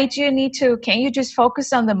 well, why do you need to, can't you just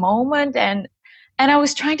focus on the moment? And I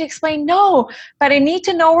was trying to explain, no, but I need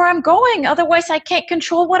to know where I'm going. Otherwise I can't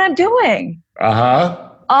control what I'm doing.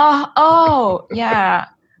 Oh, yeah.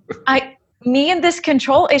 Me and this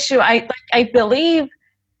control issue, I believe,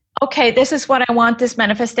 okay, this is what I want, this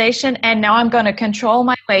manifestation, and now I'm going to control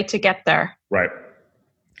my way to get there. Right.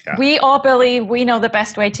 Yeah. We all believe we know the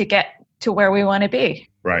best way to get to where we want to be.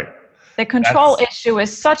 Right. The control issue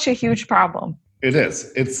is such a huge problem. It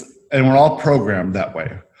is. And we're all programmed that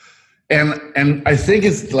way. And I think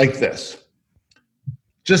it's like this.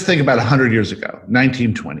 Just think about 100 years ago,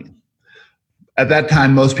 1920. At that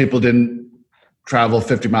time, most people didn't travel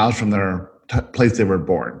 50 miles from their place they were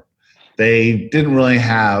born. They didn't really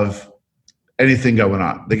have anything going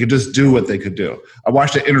on. They could just do what they could do. I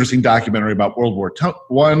watched an interesting documentary about World War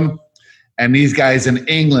I, and these guys in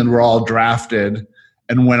England were all drafted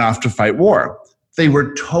and went off to fight war. They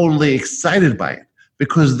were totally excited by it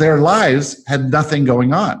because their lives had nothing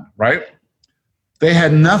going on, right? They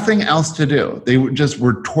had nothing else to do. They just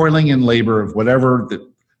were toiling in labor of whatever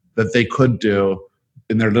that they could do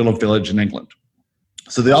in their little village in England.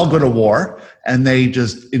 So they all go to war and they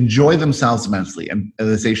just enjoy themselves immensely. And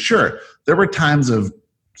they say, sure, there were times of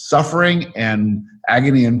suffering and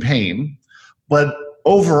agony and pain, but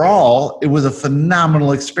overall, it was a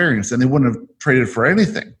phenomenal experience and they wouldn't have traded for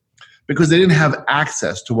anything because they didn't have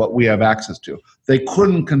access to what we have access to. They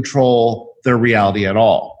couldn't control their reality at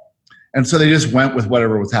all. And so they just went with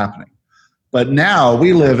whatever was happening. But now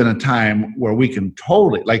we live in a time where we can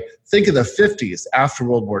totally, like, think of the 50s after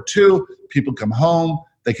World War II, people come home,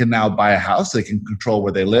 they can now buy a house, they can control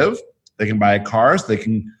where they live, they can buy cars, they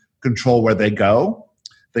can control where they go,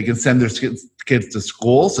 they can send their kids to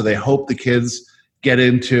school, so they hope the kids get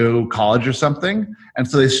into college or something, and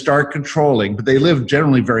so they start controlling, but they live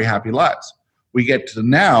generally very happy lives. We get to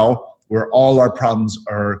now where all our problems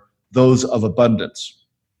are those of abundance.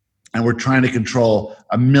 And we're trying to control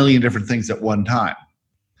a million different things at one time.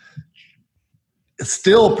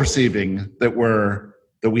 Still perceiving that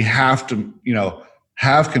we have to,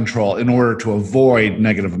 have control in order to avoid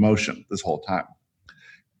negative emotion this whole time.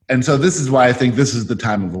 And so this is why I think this is the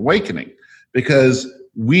time of awakening, because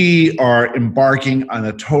we are embarking on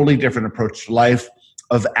a totally different approach to life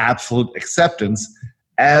of absolute acceptance,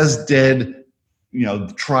 as did,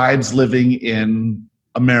 tribes living in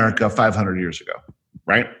America 500 years ago,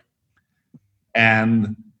 right?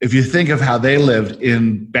 And if you think of how they lived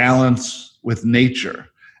in balance with nature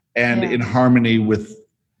and in harmony with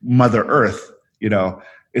Mother Earth,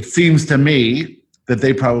 it seems to me that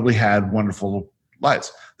they probably had wonderful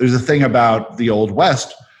lives. There's a thing about the Old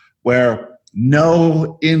West where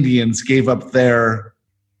no Indians gave up their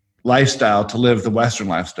lifestyle to live the Western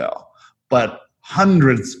lifestyle, but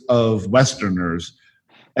hundreds of Westerners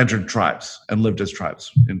entered tribes and lived as tribes,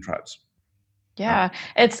 in tribes. Yeah,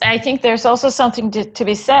 I think there's also something to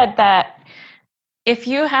be said that if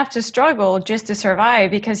you have to struggle just to survive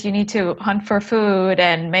because you need to hunt for food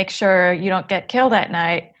and make sure you don't get killed at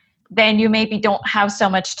night, then you maybe don't have so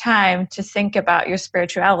much time to think about your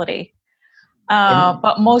spirituality.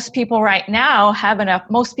 But most people right now have enough,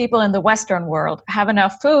 most people in the Western world have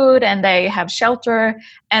enough food and they have shelter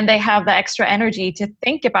and they have the extra energy to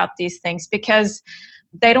think about these things because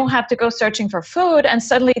they don't have to go searching for food, and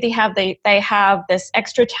suddenly they have this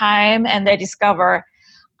extra time and they discover,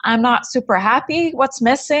 I'm not super happy, what's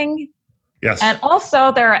missing? Yes. And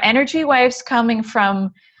also there are energy waves coming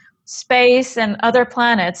from space and other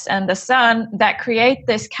planets and the sun that create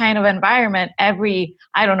this kind of environment every,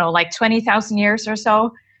 I don't know, like 20,000 years or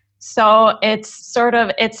so. So it's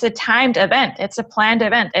a timed event. It's a planned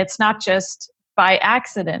event. It's not just by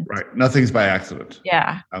accident. Right. Nothing's by accident.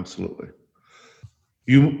 Yeah. Absolutely.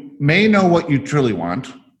 You may know what you truly want.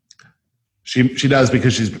 She does,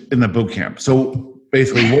 because she's in the boot camp. So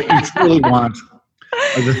basically, what you truly want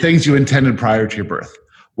are the things you intended prior to your birth.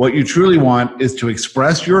 What you truly want is to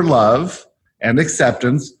express your love and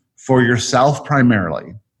acceptance for yourself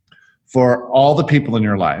primarily, for all the people in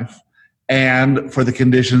your life, and for the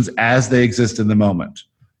conditions as they exist in the moment.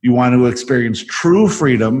 You want to experience true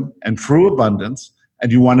freedom and true abundance,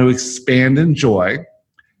 and you want to expand in joy.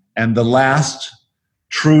 And the last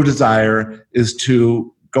true desire is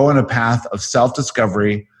to go on a path of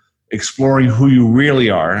self-discovery, exploring who you really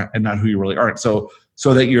are and not who you really aren't. So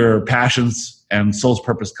that your passions and soul's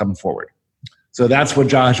purpose come forward. So that's what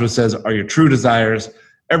Joshua says are your true desires.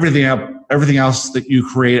 Everything else that you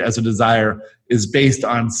create as a desire is based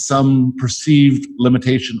on some perceived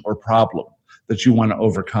limitation or problem that you want to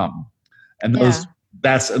overcome. And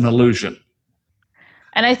that's an illusion.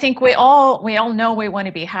 And I think we all know we want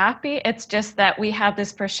to be happy. It's just that we have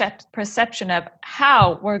this perception of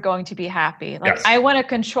how we're going to be happy. Like, yes. I want to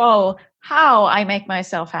control how I make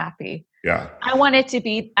myself happy. Yeah. I want it to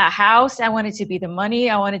be a house. I want it to be the money.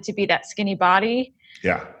 I want it to be that skinny body.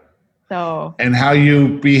 Yeah. So. And how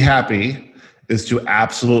you be happy is to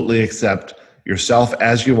absolutely accept yourself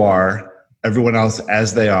as you are, everyone else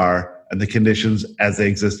as they are, and the conditions as they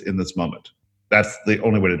exist in this moment. That's the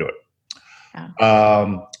only way to do it.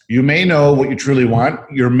 Yeah. You may know what you truly want.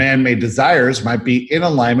 Your man-made desires might be in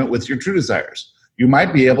alignment with your true desires. You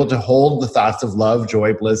might be able to hold the thoughts of love,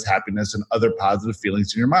 joy, bliss, happiness, and other positive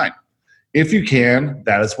feelings in your mind. If you can,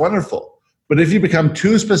 that is wonderful. But if you become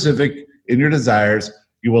too specific in your desires,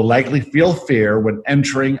 you will likely feel fear when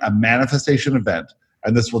entering a manifestation event,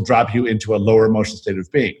 and this will drop you into a lower emotional state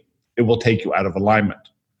of being. It will take you out of alignment.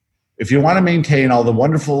 If you want to maintain all the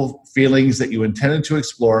wonderful feelings that you intended to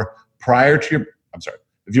explore if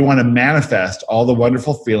you want to manifest all the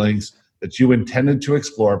wonderful feelings that you intended to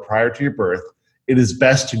explore prior to your birth, it is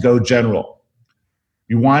best to go general.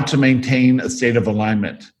 You want to maintain a state of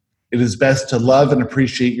alignment. It is best to love and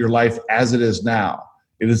appreciate your life as it is now.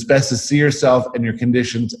 It is best to see yourself and your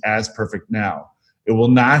conditions as perfect now. It will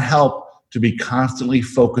not help to be constantly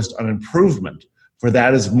focused on improvement, for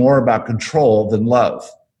that is more about control than love.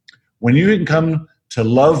 When you can come to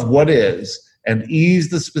love what is and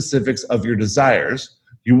ease the specifics of your desires,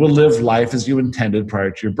 you will live life as you intended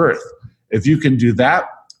prior to your birth. If you can do that,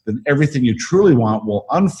 then everything you truly want will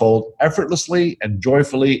unfold effortlessly and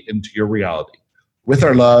joyfully into your reality. With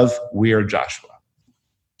our love, we are Joshua.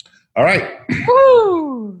 All right.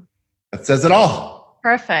 Woo! That says it all.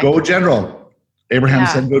 Perfect. Go general. Abraham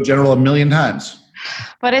said go general 1,000,000 times.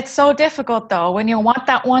 But it's so difficult, though, when you want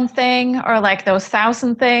that one thing or like those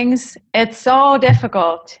 1,000 things. It's so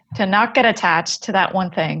difficult to not get attached to that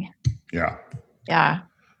one thing. Yeah. Yeah.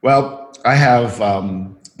 Well, I have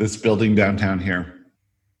this building downtown here,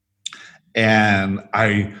 and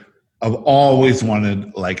I've always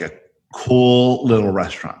wanted like a cool little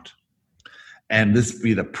restaurant. And this would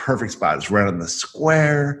be the perfect spot. It's right on the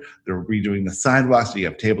square. They're redoing the sidewalk, so you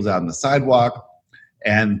have tables out on the sidewalk.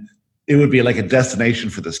 And it would be like a destination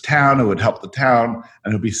for this town. It would help the town,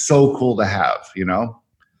 and it would be so cool to have, you know?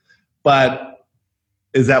 But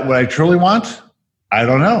is that what I truly want? I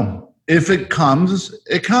don't know. If it comes,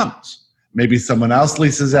 it comes. Maybe someone else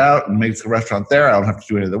leases out and makes a restaurant there. I don't have to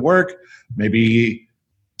do any of the work. Maybe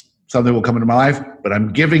something will come into my life, but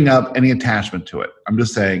I'm giving up any attachment to it. I'm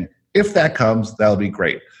just saying, if that comes, that'll be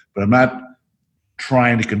great. But I'm not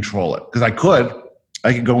trying to control it, because I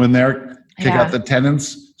could go in there, kick out the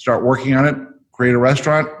tenants, start working on it, create a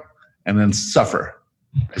restaurant, and then suffer.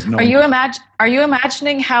 Are you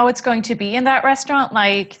imagining how it's going to be in that restaurant?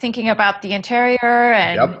 Like thinking about the interior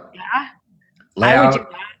and layout. I would do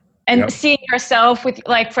that. And seeing yourself with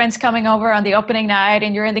like friends coming over on the opening night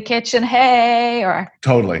and you're in the kitchen, hey, or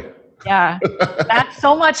totally. Yeah. That's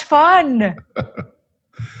so much fun.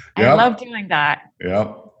 I love doing that.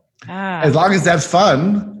 Yeah. As long as that's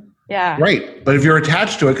fun. Yeah. Great. But if you're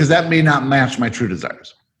attached to it, because that may not match my true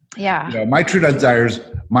desires. Yeah. You know, my true desires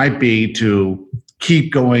might be to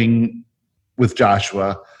keep going with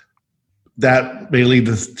Joshua. That may lead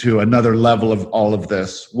us to another level of all of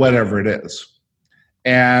this, whatever it is.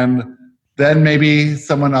 And then maybe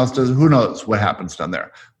someone else does, who knows what happens down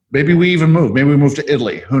there. Maybe we even move. Maybe we move to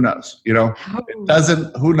Italy. Who knows? You know,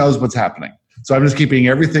 who knows what's happening. So I'm just keeping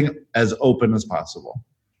everything as open as possible.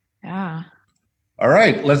 Yeah. All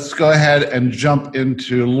right, let's go ahead and jump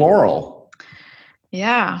into Laurel.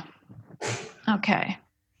 Yeah. Okay.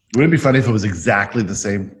 Wouldn't it be funny if it was exactly the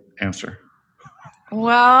same answer?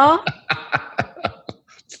 Well,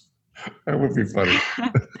 That would be funny.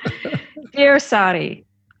 dear Sadi,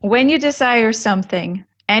 when you desire something,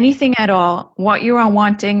 anything at all, what you are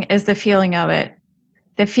wanting is the feeling of it.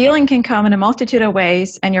 The feeling can come in a multitude of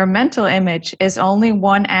ways, and your mental image is only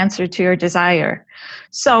one answer to your desire.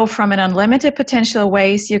 So, from an unlimited potential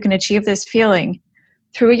ways you can achieve this feeling,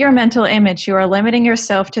 through your mental image, you are limiting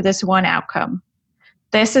yourself to this one outcome.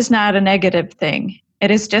 This is not a negative thing.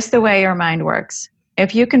 It is just the way your mind works.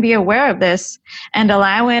 If you can be aware of this and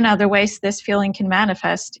allow in other ways this feeling can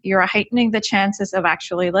manifest, you're heightening the chances of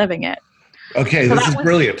actually living it. Okay, So this is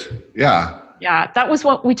brilliant. Yeah. Yeah, that was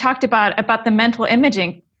what we talked about the mental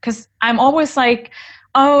imaging, because I'm always like,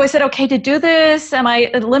 oh, is it okay to do this? Am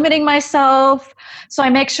I limiting myself? So I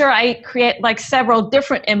make sure I create like several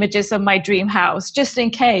different images of my dream house just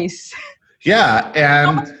in case. Yeah,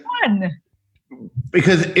 That was and fun.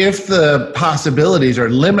 because if the possibilities are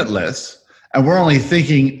limitless and we're only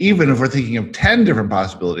thinking, even if we're thinking of 10 different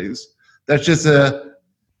possibilities, that's just a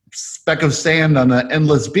speck of sand on an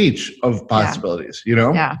endless beach of possibilities, you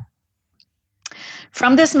know? Yeah.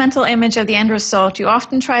 From this mental image of the end result, you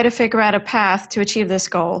often try to figure out a path to achieve this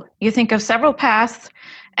goal. You think of several paths,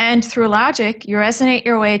 and through logic, you resonate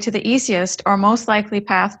your way to the easiest or most likely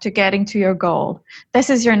path to getting to your goal. This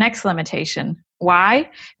is your next limitation. Why?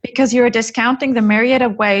 Because you are discounting the myriad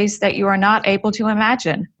of ways that you are not able to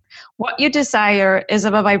imagine. What you desire is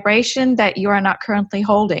of a vibration that you are not currently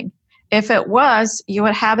holding. If it was, you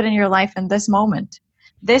would have it in your life in this moment.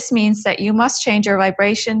 This means that you must change your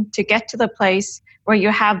vibration to get to the place where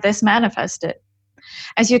you have this manifested.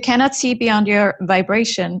 As you cannot see beyond your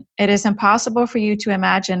vibration, it is impossible for you to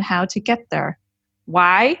imagine how to get there.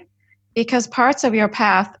 Why? Because parts of your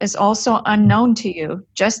path is also unknown to you,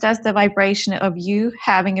 just as the vibration of you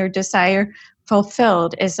having your desire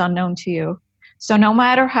fulfilled is unknown to you. So no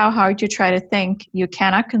matter how hard you try to think, you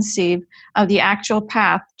cannot conceive of the actual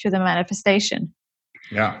path to the manifestation.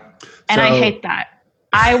 Yeah. And I hate that.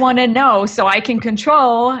 I want to know so I can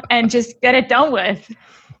control and just get it done with.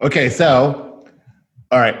 Okay, so,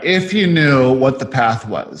 all right, if you knew what the path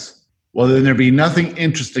was, well, then there'd be nothing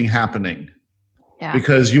interesting happening. Yeah.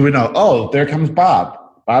 Because you would know, oh, there comes Bob.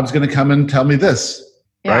 Bob's going to come and tell me this,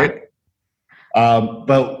 right?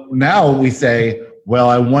 But now we say, well,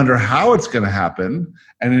 I wonder how it's going to happen.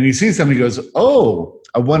 And then you see somebody goes, oh,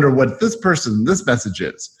 I wonder what this message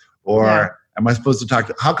is. Or am I supposed to talk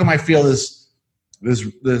to, how come I feel this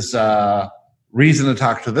reason to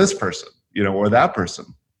talk to this person, you know, or that person?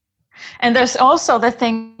 And there's also the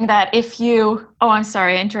thing that if you, I'm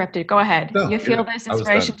sorry, I interrupted. Go ahead. No, you feel this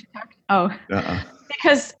inspiration to talk.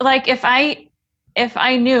 Because like if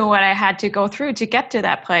I knew what I had to go through to get to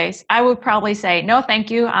that place, I would probably say, no,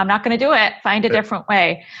 thank you. I'm not going to do it. Find a different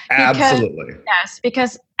way. Absolutely.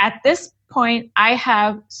 Because at this point, I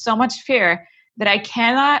have so much fear that I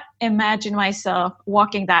cannot imagine myself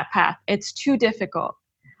walking that path. It's too difficult.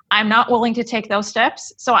 I'm not willing to take those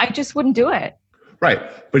steps, so I just wouldn't do it. Right.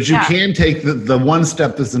 But you can take the one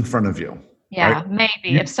step that's in front of you. Yeah, right?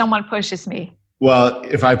 maybe if someone pushes me. Well,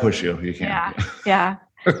 if I push you, you can. Yeah.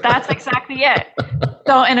 That's exactly it.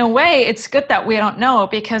 So in a way, it's good that we don't know,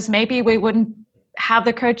 because maybe we wouldn't have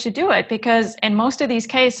the courage to do it, because in most of these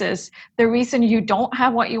cases, the reason you don't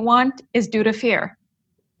have what you want is due to fear.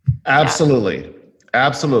 Absolutely.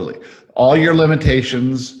 Absolutely. All your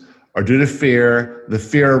limitations are due to fear. The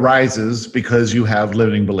fear arises because you have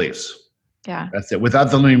limiting beliefs. Yeah. That's it. Without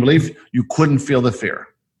the limiting belief, you couldn't feel the fear.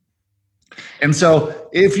 And so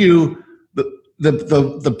if you,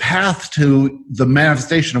 the path to the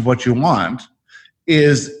manifestation of what you want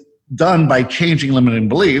is done by changing limiting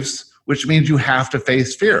beliefs, which means you have to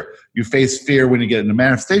face fear. You face fear when you get in a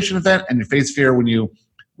manifestation event, and you face fear when you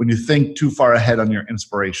think too far ahead on your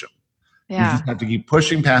inspiration. Yeah. You just have to keep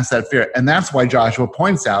pushing past that fear. And that's why Joshua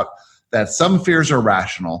points out that some fears are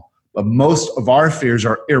rational, but most of our fears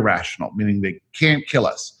are irrational, meaning they can't kill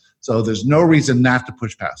us. So there's no reason not to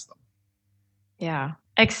push past them. Yeah.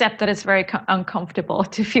 Except that it's very uncomfortable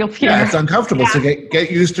to feel fear. Yeah, it's uncomfortable. So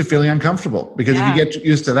get used to feeling uncomfortable, because if you get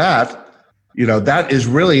used to that, you know, that is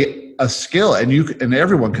really a skill, and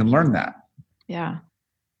everyone can learn that. Yeah.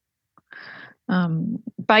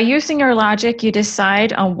 By using your logic, you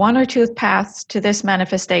decide on one or two paths to this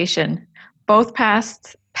manifestation. Both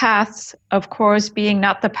paths, of course, being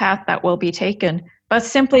not the path that will be taken, but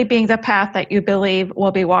simply being the path that you believe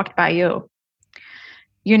will be walked by you.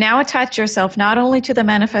 You now attach yourself not only to the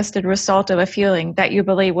manifested result of a feeling that you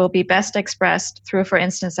believe will be best expressed through, for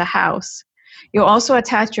instance, a house. You also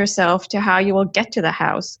attach yourself to how you will get to the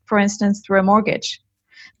house, for instance, through a mortgage.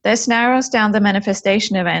 This narrows down the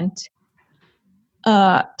manifestation event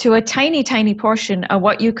to a tiny, tiny portion of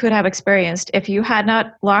what you could have experienced if you had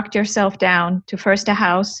not locked yourself down to first a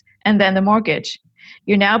house and then the mortgage.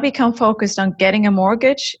 You now become focused on getting a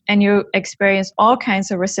mortgage, and you experience all kinds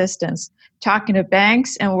of resistance, talking to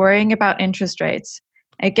banks and worrying about interest rates.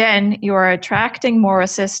 Again, you are attracting more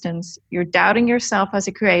resistance. You're doubting yourself as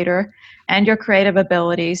a creator and your creative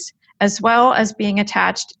abilities, as well as being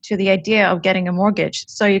attached to the idea of getting a mortgage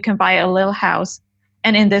so you can buy a little house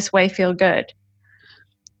and in this way feel good.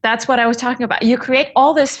 That's what I was talking about. You create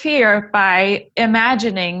all this fear by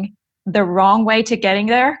imagining the wrong way to getting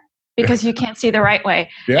there because you can't see the right way.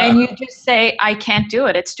 Yeah. And you just say, I can't do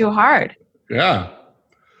it. It's too hard. Yeah.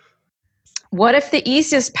 What if the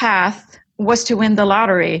easiest path was to win the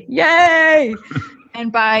lottery? Yay!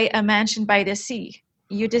 And buy a mansion by the sea.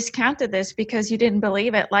 You discounted this because you didn't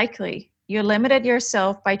believe it likely. You limited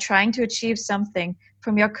yourself by trying to achieve something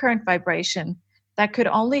from your current vibration that could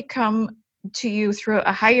only come to you through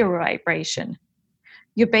a higher vibration.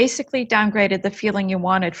 You basically downgraded the feeling you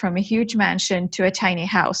wanted from a huge mansion to a tiny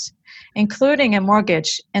house, including a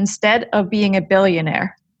mortgage, instead of being a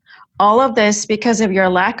billionaire. All of this because of your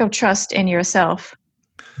lack of trust in yourself.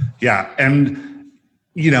 Yeah. And,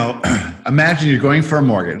 imagine you're going for a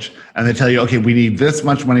mortgage and they tell you, okay, we need this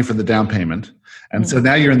much money for the down payment. And so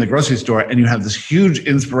now you're in the grocery store and you have this huge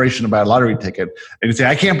inspiration to buy a lottery ticket. And you say,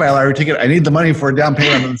 I can't buy a lottery ticket. I need the money for a down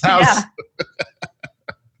payment on this house. Yeah.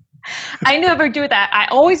 I never do that. I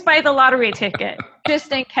always buy the lottery ticket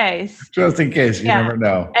just in case. Just in case. You never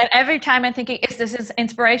know. And every time I'm thinking, is this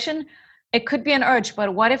inspiration? It could be an urge,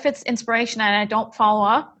 but what if it's inspiration and I don't follow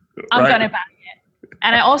up? I'm going to buy it.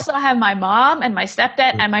 And I also have my mom and my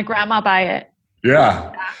stepdad and my grandma buy it.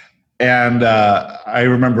 Yeah. And I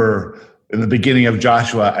remember in the beginning of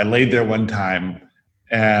Joshua, I laid there one time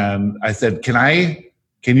and I said, can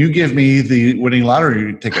you give me the winning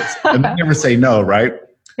lottery tickets? And they never say no, right?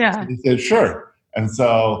 Yeah. And he said, sure. And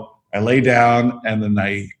so I lay down and then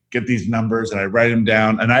I get these numbers and I write them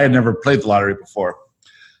down. And I had never played the lottery before.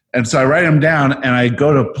 And so I write them down and I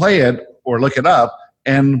go to play it or look it up.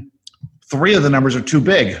 And 3 of the numbers are too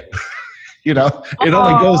big. It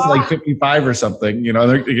only goes to like 55 or something.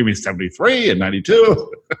 They give me 73 and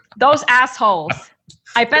 92. Those assholes.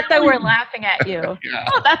 I bet they were laughing at you. Yeah.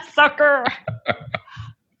 Oh, that sucker.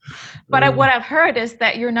 But what I've heard is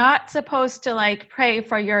that you're not supposed to pray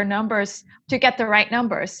for your numbers to get the right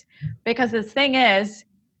numbers. Because the thing is,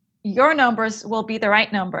 your numbers will be the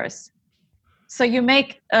right numbers. So you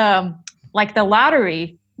make like the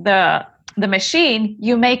lottery, the machine,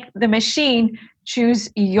 you make the machine choose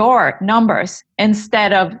your numbers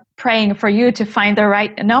instead of praying for you to find the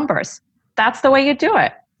right numbers. That's the way you do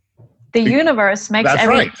it. The universe makes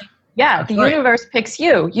everything. Right. Yeah, the universe picks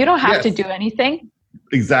you. You don't have to do anything.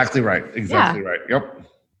 Exactly right. Exactly right. Yep.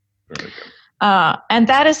 Very good. And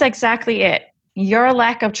that is exactly it. Your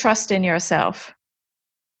lack of trust in yourself.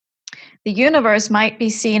 The universe might be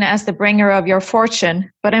seen as the bringer of your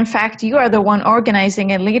fortune, but in fact, you are the one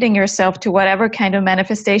organizing and leading yourself to whatever kind of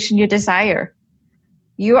manifestation you desire.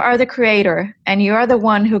 You are the creator, and you are the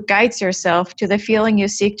one who guides yourself to the feeling you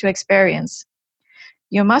seek to experience.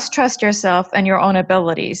 You must trust yourself and your own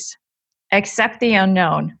abilities. Accept the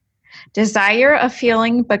unknown. Desire a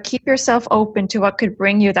feeling, but keep yourself open to what could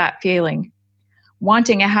bring you that feeling.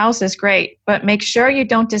 Wanting a house is great, but make sure you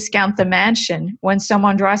don't discount the mansion when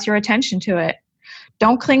someone draws your attention to it.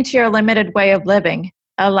 Don't cling to your limited way of living.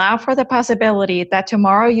 Allow for the possibility that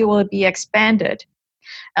tomorrow you will be expanded.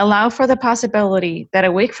 Allow for the possibility that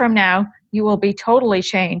a week from now you will be totally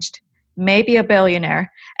changed, maybe a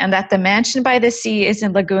billionaire, and that the mansion by the sea is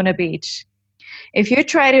in Laguna Beach. If you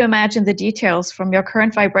try to imagine the details from your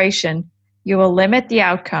current vibration, you will limit the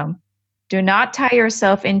outcome. Do not tie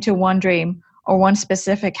yourself into one dream or one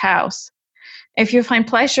specific house. If you find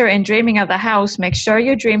pleasure in dreaming of the house, make sure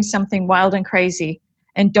you dream something wild and crazy,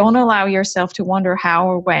 and don't allow yourself to wonder how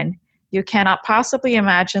or when. You cannot possibly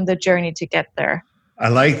imagine the journey to get there. I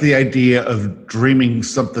like the idea of dreaming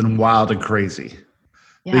something wild and crazy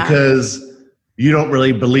because you don't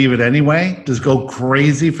really believe it anyway. Just go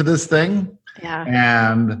crazy for this thing. Yeah.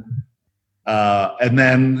 And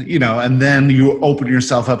then you open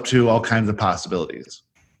yourself up to all kinds of possibilities,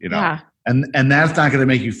 Yeah. And that's not going to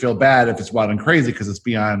make you feel bad if it's wild and crazy because it's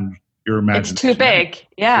beyond your imagination. It's too big.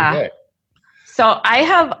 Yeah. Too big. So I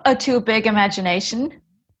have a too big imagination,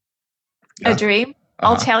 a dream.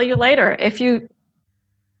 I'll tell you later. If you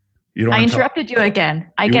I interrupted you again.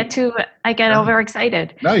 I get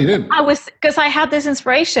overexcited. No, you didn't. because I had this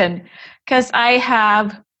inspiration because I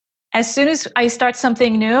have as soon as I start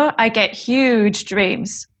something new, I get huge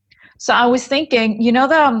dreams. So I was thinking, in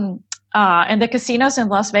the casinos in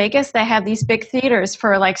Las Vegas, they have these big theaters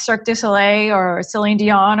for like Cirque du Soleil or Celine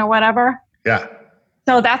Dion or whatever. Yeah.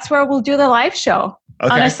 So that's where we'll do the live show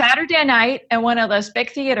on Okay. a Saturday night in one of those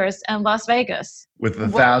big theaters in Las Vegas. With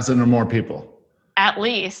 1,000 or more people. At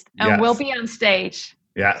least. And Yes. we'll be on stage.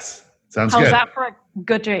 Yes. Sounds How's good. that for a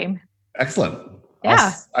good dream? Excellent.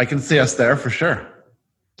 Yeah. I can see us there for sure.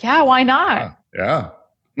 Yeah, why not? Yeah.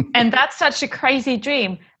 And that's such a crazy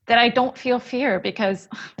dream that I don't feel fear because,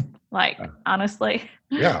 like, honestly,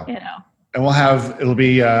 Yeah. And it'll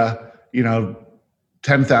be,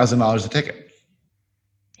 $10,000 a ticket.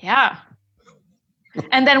 Yeah.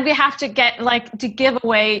 And then we have to to give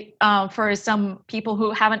away for some people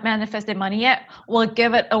who haven't manifested money yet, we'll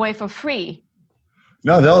give it away for free.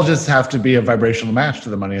 No, they'll just have to be a vibrational match to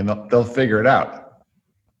the money and they'll figure it out.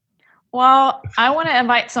 Well, I want to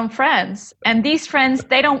invite some friends, and these friends,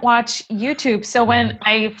 they don't watch YouTube. So when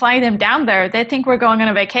I fly them down there, they think we're going on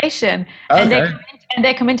a vacation. Okay. And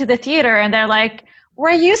they come into the theater and they're like,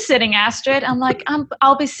 "Where are you sitting, Astrid?" I'm like,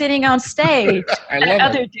 "I'll be sitting on stage." I love that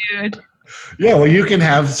other it. dude. Yeah, well, you can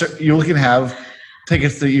have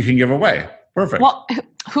tickets that you can give away. Perfect. Well,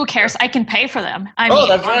 who cares? I can pay for them.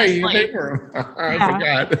 That's right. You honestly. can pay for them. I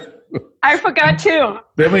Yeah. forgot. I forgot too.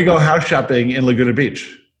 Then we go house shopping in Laguna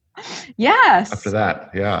Beach. Yes. After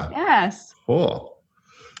that, yeah. Yes. Cool.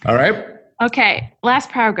 All right. Okay, last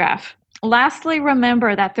paragraph. Lastly,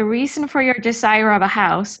 remember that the reason for your desire of a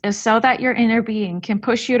house is so that your inner being can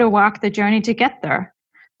push you to walk the journey to get there.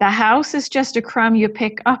 The house is just a crumb you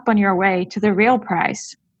pick up on your way to the real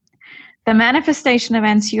prize. The manifestation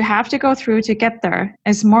events you have to go through to get there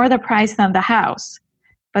is more the price than the house.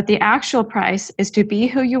 But the actual price is to be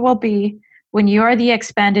who you will be when you are the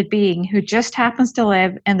expanded being who just happens to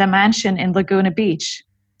live in the mansion in Laguna Beach.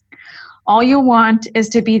 All you want is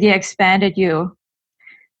to be the expanded you.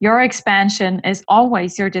 Your expansion is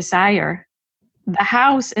always your desire. The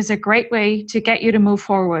house is a great way to get you to move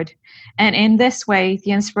forward. And in this way,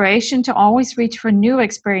 the inspiration to always reach for new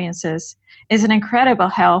experiences is an incredible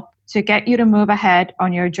help to get you to move ahead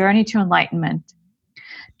on your journey to enlightenment.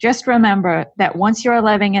 Just remember that once you are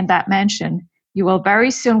living in that mansion, you will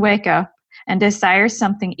very soon wake up and desire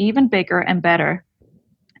something even bigger and better.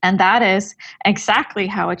 And that is exactly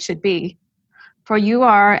how it should be. For you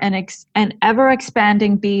are an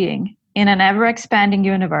ever-expanding being in an ever-expanding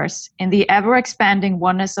universe, in the ever-expanding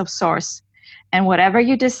oneness of Source. And whatever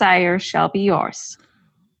you desire shall be yours.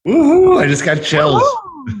 Woohoo! I just got chills.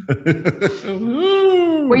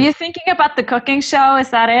 Were you thinking about the cooking show? Is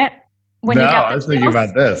that it? I was thinking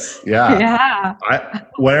about this. Yeah. Yeah.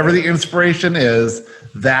 Whatever the inspiration is,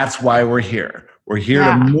 that's why we're here. We're here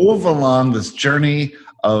to move along this journey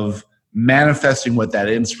of manifesting what that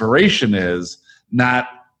inspiration is, not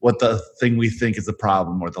what the thing we think is the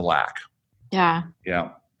problem or the lack. Yeah. Yeah.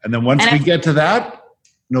 And then once we get to that,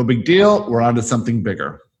 no big deal. We're on to something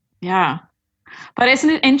bigger. Yeah. But isn't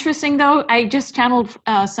it interesting, though? I just channeled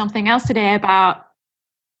something else today about,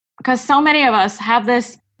 because so many of us have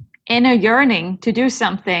this inner yearning to do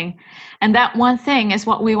something. And that one thing is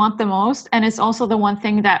what we want the most. And it's also the one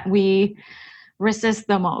thing that we resist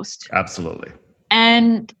the most. Absolutely.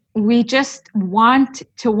 And we just want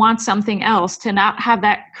something else, to not have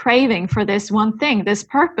that craving for this one thing, this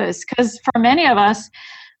purpose. Because for many of us,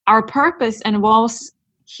 our purpose involves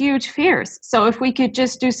huge fears. So if we could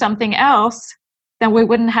just do something else, then we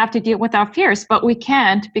wouldn't have to deal with our fears. But we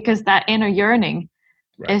can't, because that inner yearning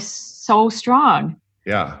is so strong.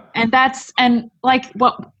 Yeah. And like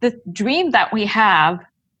what the dream that we have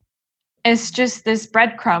is just this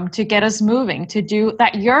breadcrumb to get us moving, to do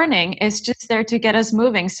that. Yearning is just there to get us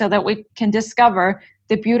moving so that we can discover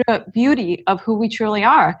the beauty of who we truly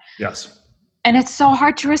are. Yes. And it's so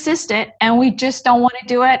hard to resist it. And we just don't want to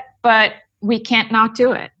do it, but we can't not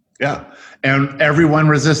do it. Yeah. And everyone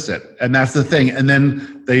resists it. And that's the thing. And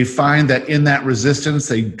then they find that in that resistance,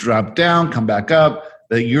 they drop down, come back up.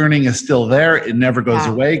 The yearning is still there. It never goes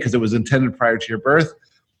away because it was intended prior to your birth.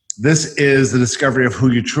 This is the discovery of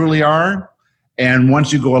who you truly are. And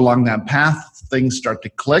once you go along that path, things start to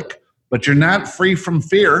click, but you're not free from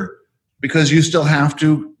fear, because you'll still have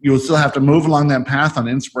to move along that path on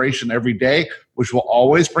inspiration every day, which will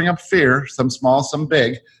always bring up fear, some small, some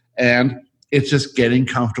big. And it's just getting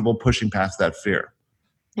comfortable pushing past that fear.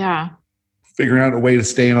 Yeah. Figuring out a way to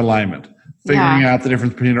stay in alignment. Figuring out the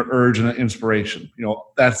difference between an urge and an inspiration.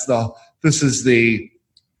 This is the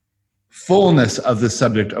fullness of the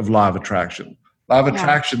subject of law of attraction. Law of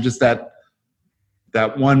attraction, just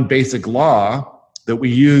that one basic law that we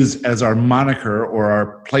use as our moniker or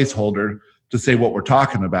our placeholder to say what we're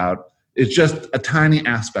talking about. It's just a tiny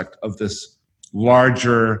aspect of this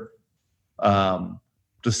larger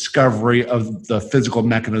discovery of the physical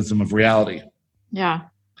mechanism of reality. Yeah.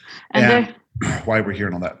 And why we're here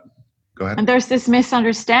and all that. Go ahead. And there's this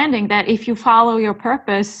misunderstanding that if you follow your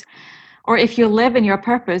purpose, or if you live in your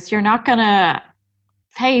purpose, you're not going to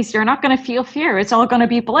feel fear. It's all going to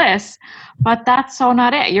be bliss. But that's so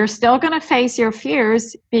not it. You're still going to face your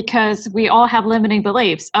fears because we all have limiting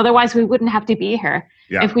beliefs. Otherwise, we wouldn't have to be here.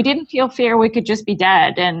 Yeah. If we didn't feel fear, we could just be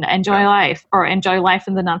dead and enjoy life, or enjoy life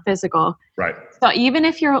in the non-physical. Right. So even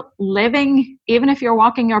if you're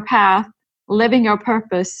walking your path, living your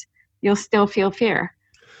purpose, you'll still feel fear.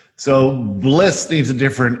 So bliss needs a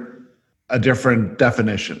different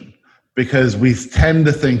definition, because we tend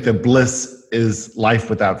to think that bliss is life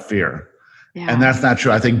without fear. Yeah. And that's not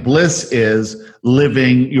true. I think bliss is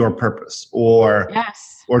living your purpose, or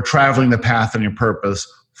traveling the path on your purpose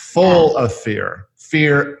full of fear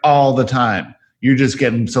all the time. You're just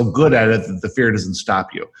getting so good at it that the fear doesn't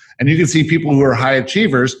stop you. And you can see people who are high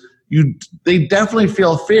achievers, they definitely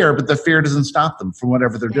feel fear, but the fear doesn't stop them from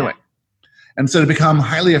whatever they're doing. And so to become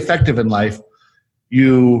highly effective in life,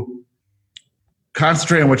 you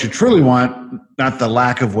concentrate on what you truly want, not the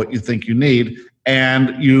lack of what you think you need,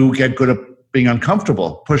 and you get good at being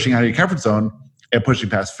uncomfortable, pushing out of your comfort zone and pushing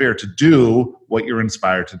past fear to do what you're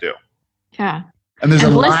inspired to do. Yeah. And there's a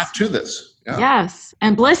lot to this. Yeah. Yes.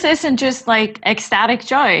 And bliss isn't just like ecstatic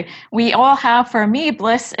joy. We all have, for me,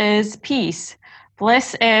 bliss is peace.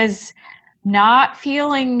 Bliss is not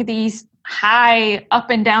feeling these high up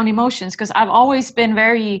and down emotions, because I've always been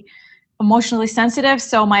very emotionally sensitive.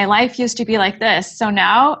 So my life used to be like this. So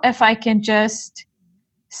now if I can just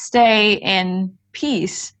stay in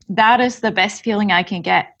peace, that is the best feeling I can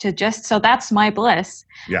get so that's my bliss.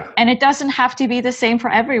 Yeah. And it doesn't have to be the same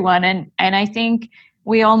for everyone. And I think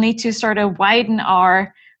we all need to sort of widen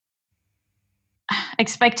our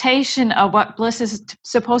expectation of what bliss is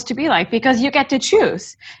supposed to be like, because you get to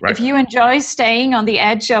choose. Right. If you enjoy staying on the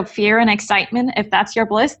edge of fear and excitement, if that's your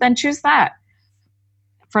bliss, then choose that.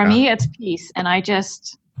 For me, it's peace. And I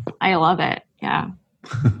love it. Yeah.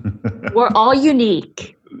 We're all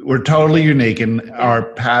unique. We're totally unique, and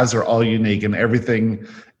our paths are all unique, and everything,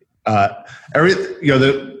 the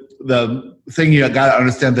thing you got to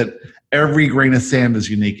understand that every grain of sand is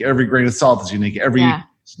unique. Every grain of salt is unique. Every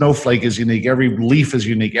snowflake is unique. Every leaf is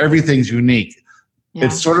unique. Everything's unique. Yeah.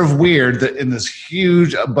 It's sort of weird that in this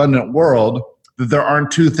huge, abundant world that there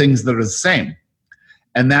aren't two things that are the same.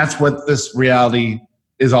 And that's what this reality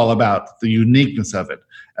is all about, the uniqueness of it.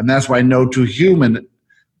 And that's why no two human,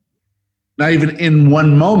 not even in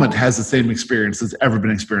one moment, has the same experience that's ever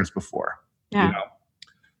been experienced before. Yeah. You know?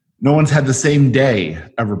 No one's had the same day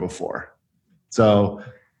ever before. So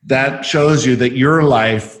that shows you that your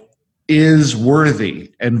life is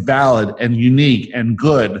worthy and valid and unique and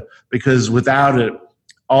good, because without it,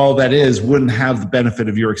 all that is wouldn't have the benefit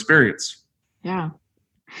of your experience. Yeah.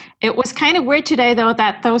 It was kind of weird today, though,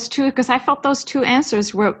 that because I felt those two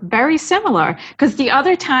answers were very similar, because the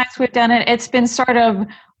other times we've done it, it's been sort of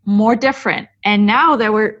more different. And now they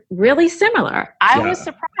were really similar. I was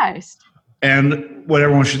surprised. And what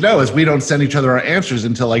everyone should know is we don't send each other our answers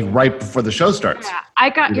until like right before the show starts. Yeah, I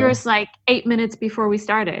got yours like 8 minutes before we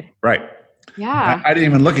started. Right. Yeah. I didn't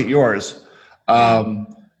even look at yours. But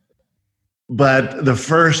the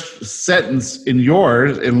first sentence in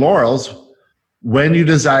Laurel's, when you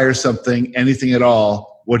desire something, anything at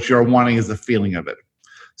all, what you're wanting is the feeling of it.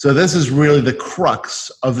 So this is really the crux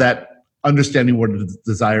of that understanding what a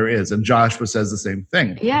desire is. And Joshua says the same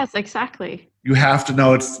thing. Yes, exactly. You have to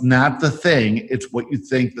know it's not the thing, it's what you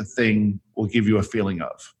think the thing will give you a feeling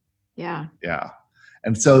of. Yeah. Yeah.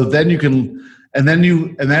 And so then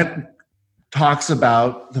that talks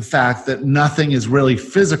about the fact that nothing is really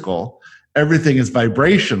physical. Everything is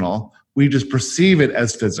vibrational. We just perceive it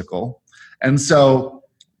as physical. And so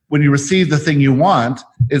when you receive the thing you want,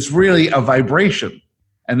 it's really a vibration.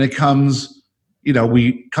 And it comes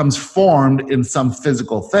formed in some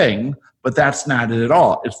physical thing, but that's not it at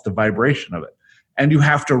all. It's the vibration of it. And you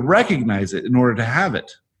have to recognize it in order to have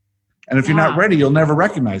it. And if you're not ready, you'll never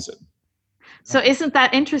recognize it. So isn't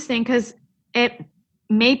that interesting? Because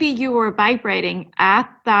maybe you were vibrating at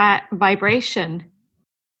that vibration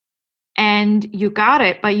and you got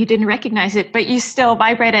it, but you didn't recognize it, but you still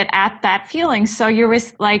vibrated at that feeling. So you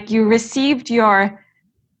received your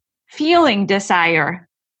feeling desire,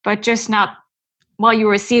 but just not, you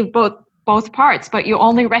received both parts, but you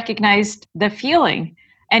only recognized the feeling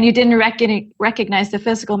and you didn't recognize the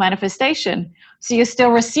physical manifestation. So you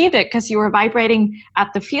still received it because you were vibrating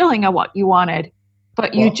at the feeling of what you wanted,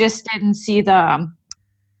 but you just didn't see the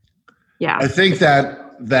Yeah. I think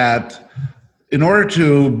that in order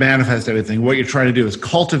to manifest anything, what you're trying to do is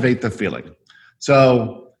cultivate the feeling.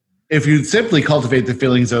 So if you simply cultivate the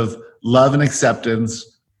feelings of love and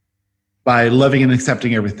acceptance by loving and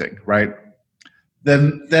accepting everything, right?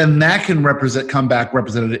 Then that can come back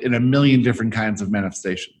represented in a million different kinds of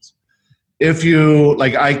manifestations. If you,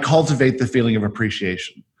 like, I cultivate the feeling of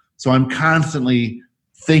appreciation. So I'm constantly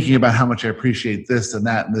thinking about how much I appreciate this and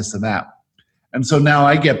that and this and that. And so now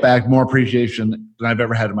I get back more appreciation than I've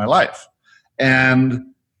ever had in my life. And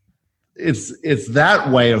it's that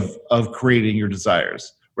way of creating your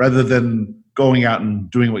desires rather than going out and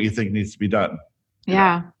doing what you think needs to be done.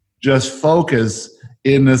 Yeah. Just focus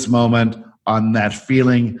in this moment on that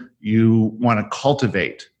feeling you want to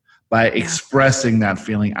cultivate by expressing that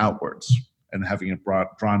feeling outwards and having it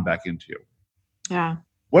drawn back into you. Yeah.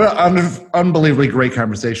 What an unbelievably great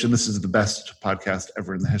conversation. This is the best podcast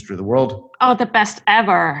ever in the history of the world. Oh, the best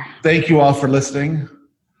ever. Thank you all for listening.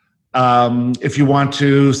 If you want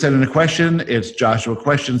to send in a question, it's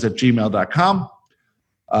joshuaquestions@gmail.com.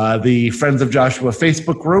 The Friends of Joshua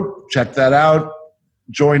Facebook group, check that out.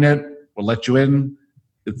 Join it. We'll let you in.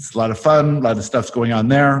 It's a lot of fun. A lot of stuff's going on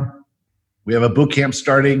there. We have a boot camp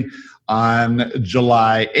starting on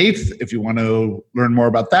July 8th if you want to learn more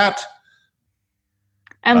about that.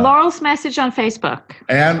 And Laurel's message on Facebook.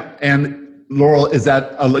 And Laurel, is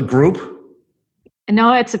that a group?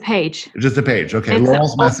 No, it's a page. Just a page. Okay. It's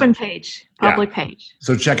Laurel's an open page, public page.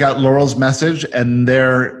 So check out Laurel's message, and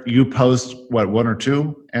there you post, what, 1 or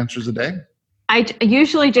 2 answers a day? I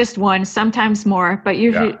usually just one, sometimes more, but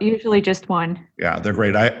usually just one. Yeah, they're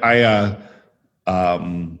great. I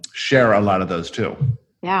share a lot of those too.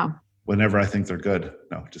 Yeah. Whenever I think they're good.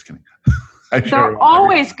 No, just kidding. They're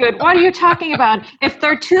always good. What are you talking about? If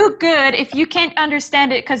they're too good, if you can't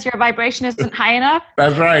understand it because your vibration isn't high enough.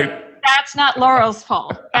 That's right. That's not Laurel's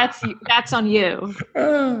fault. That's on you.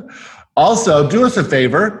 Also, do us a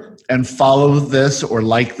favor and follow this or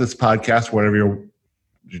like this podcast, whatever you're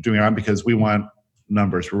doing on, because we want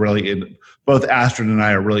numbers. We're really both Astrid and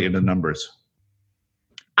I are really into numbers.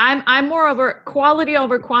 I'm more over quality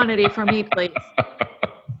over quantity for me, please.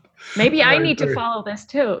 Maybe I need to follow this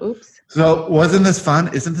too. Oops. So wasn't this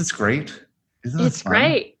fun? Isn't this great? It's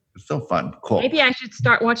great. It's so fun. Cool. Maybe I should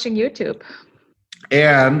start watching YouTube.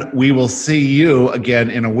 And we will see you again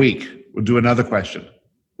in a week. We'll do another question.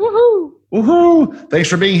 Woohoo! Woohoo! Thanks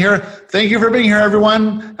for being here. Thank you for being here,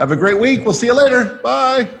 everyone. Have a great week. We'll see you later.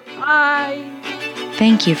 Bye. Bye.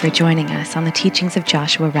 Thank you for joining us on the Teachings of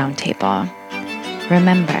Joshua Roundtable.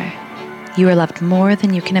 Remember, you are loved more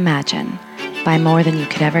than you can imagine, by more than you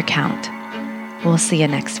could ever count. We'll see you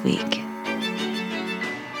next week.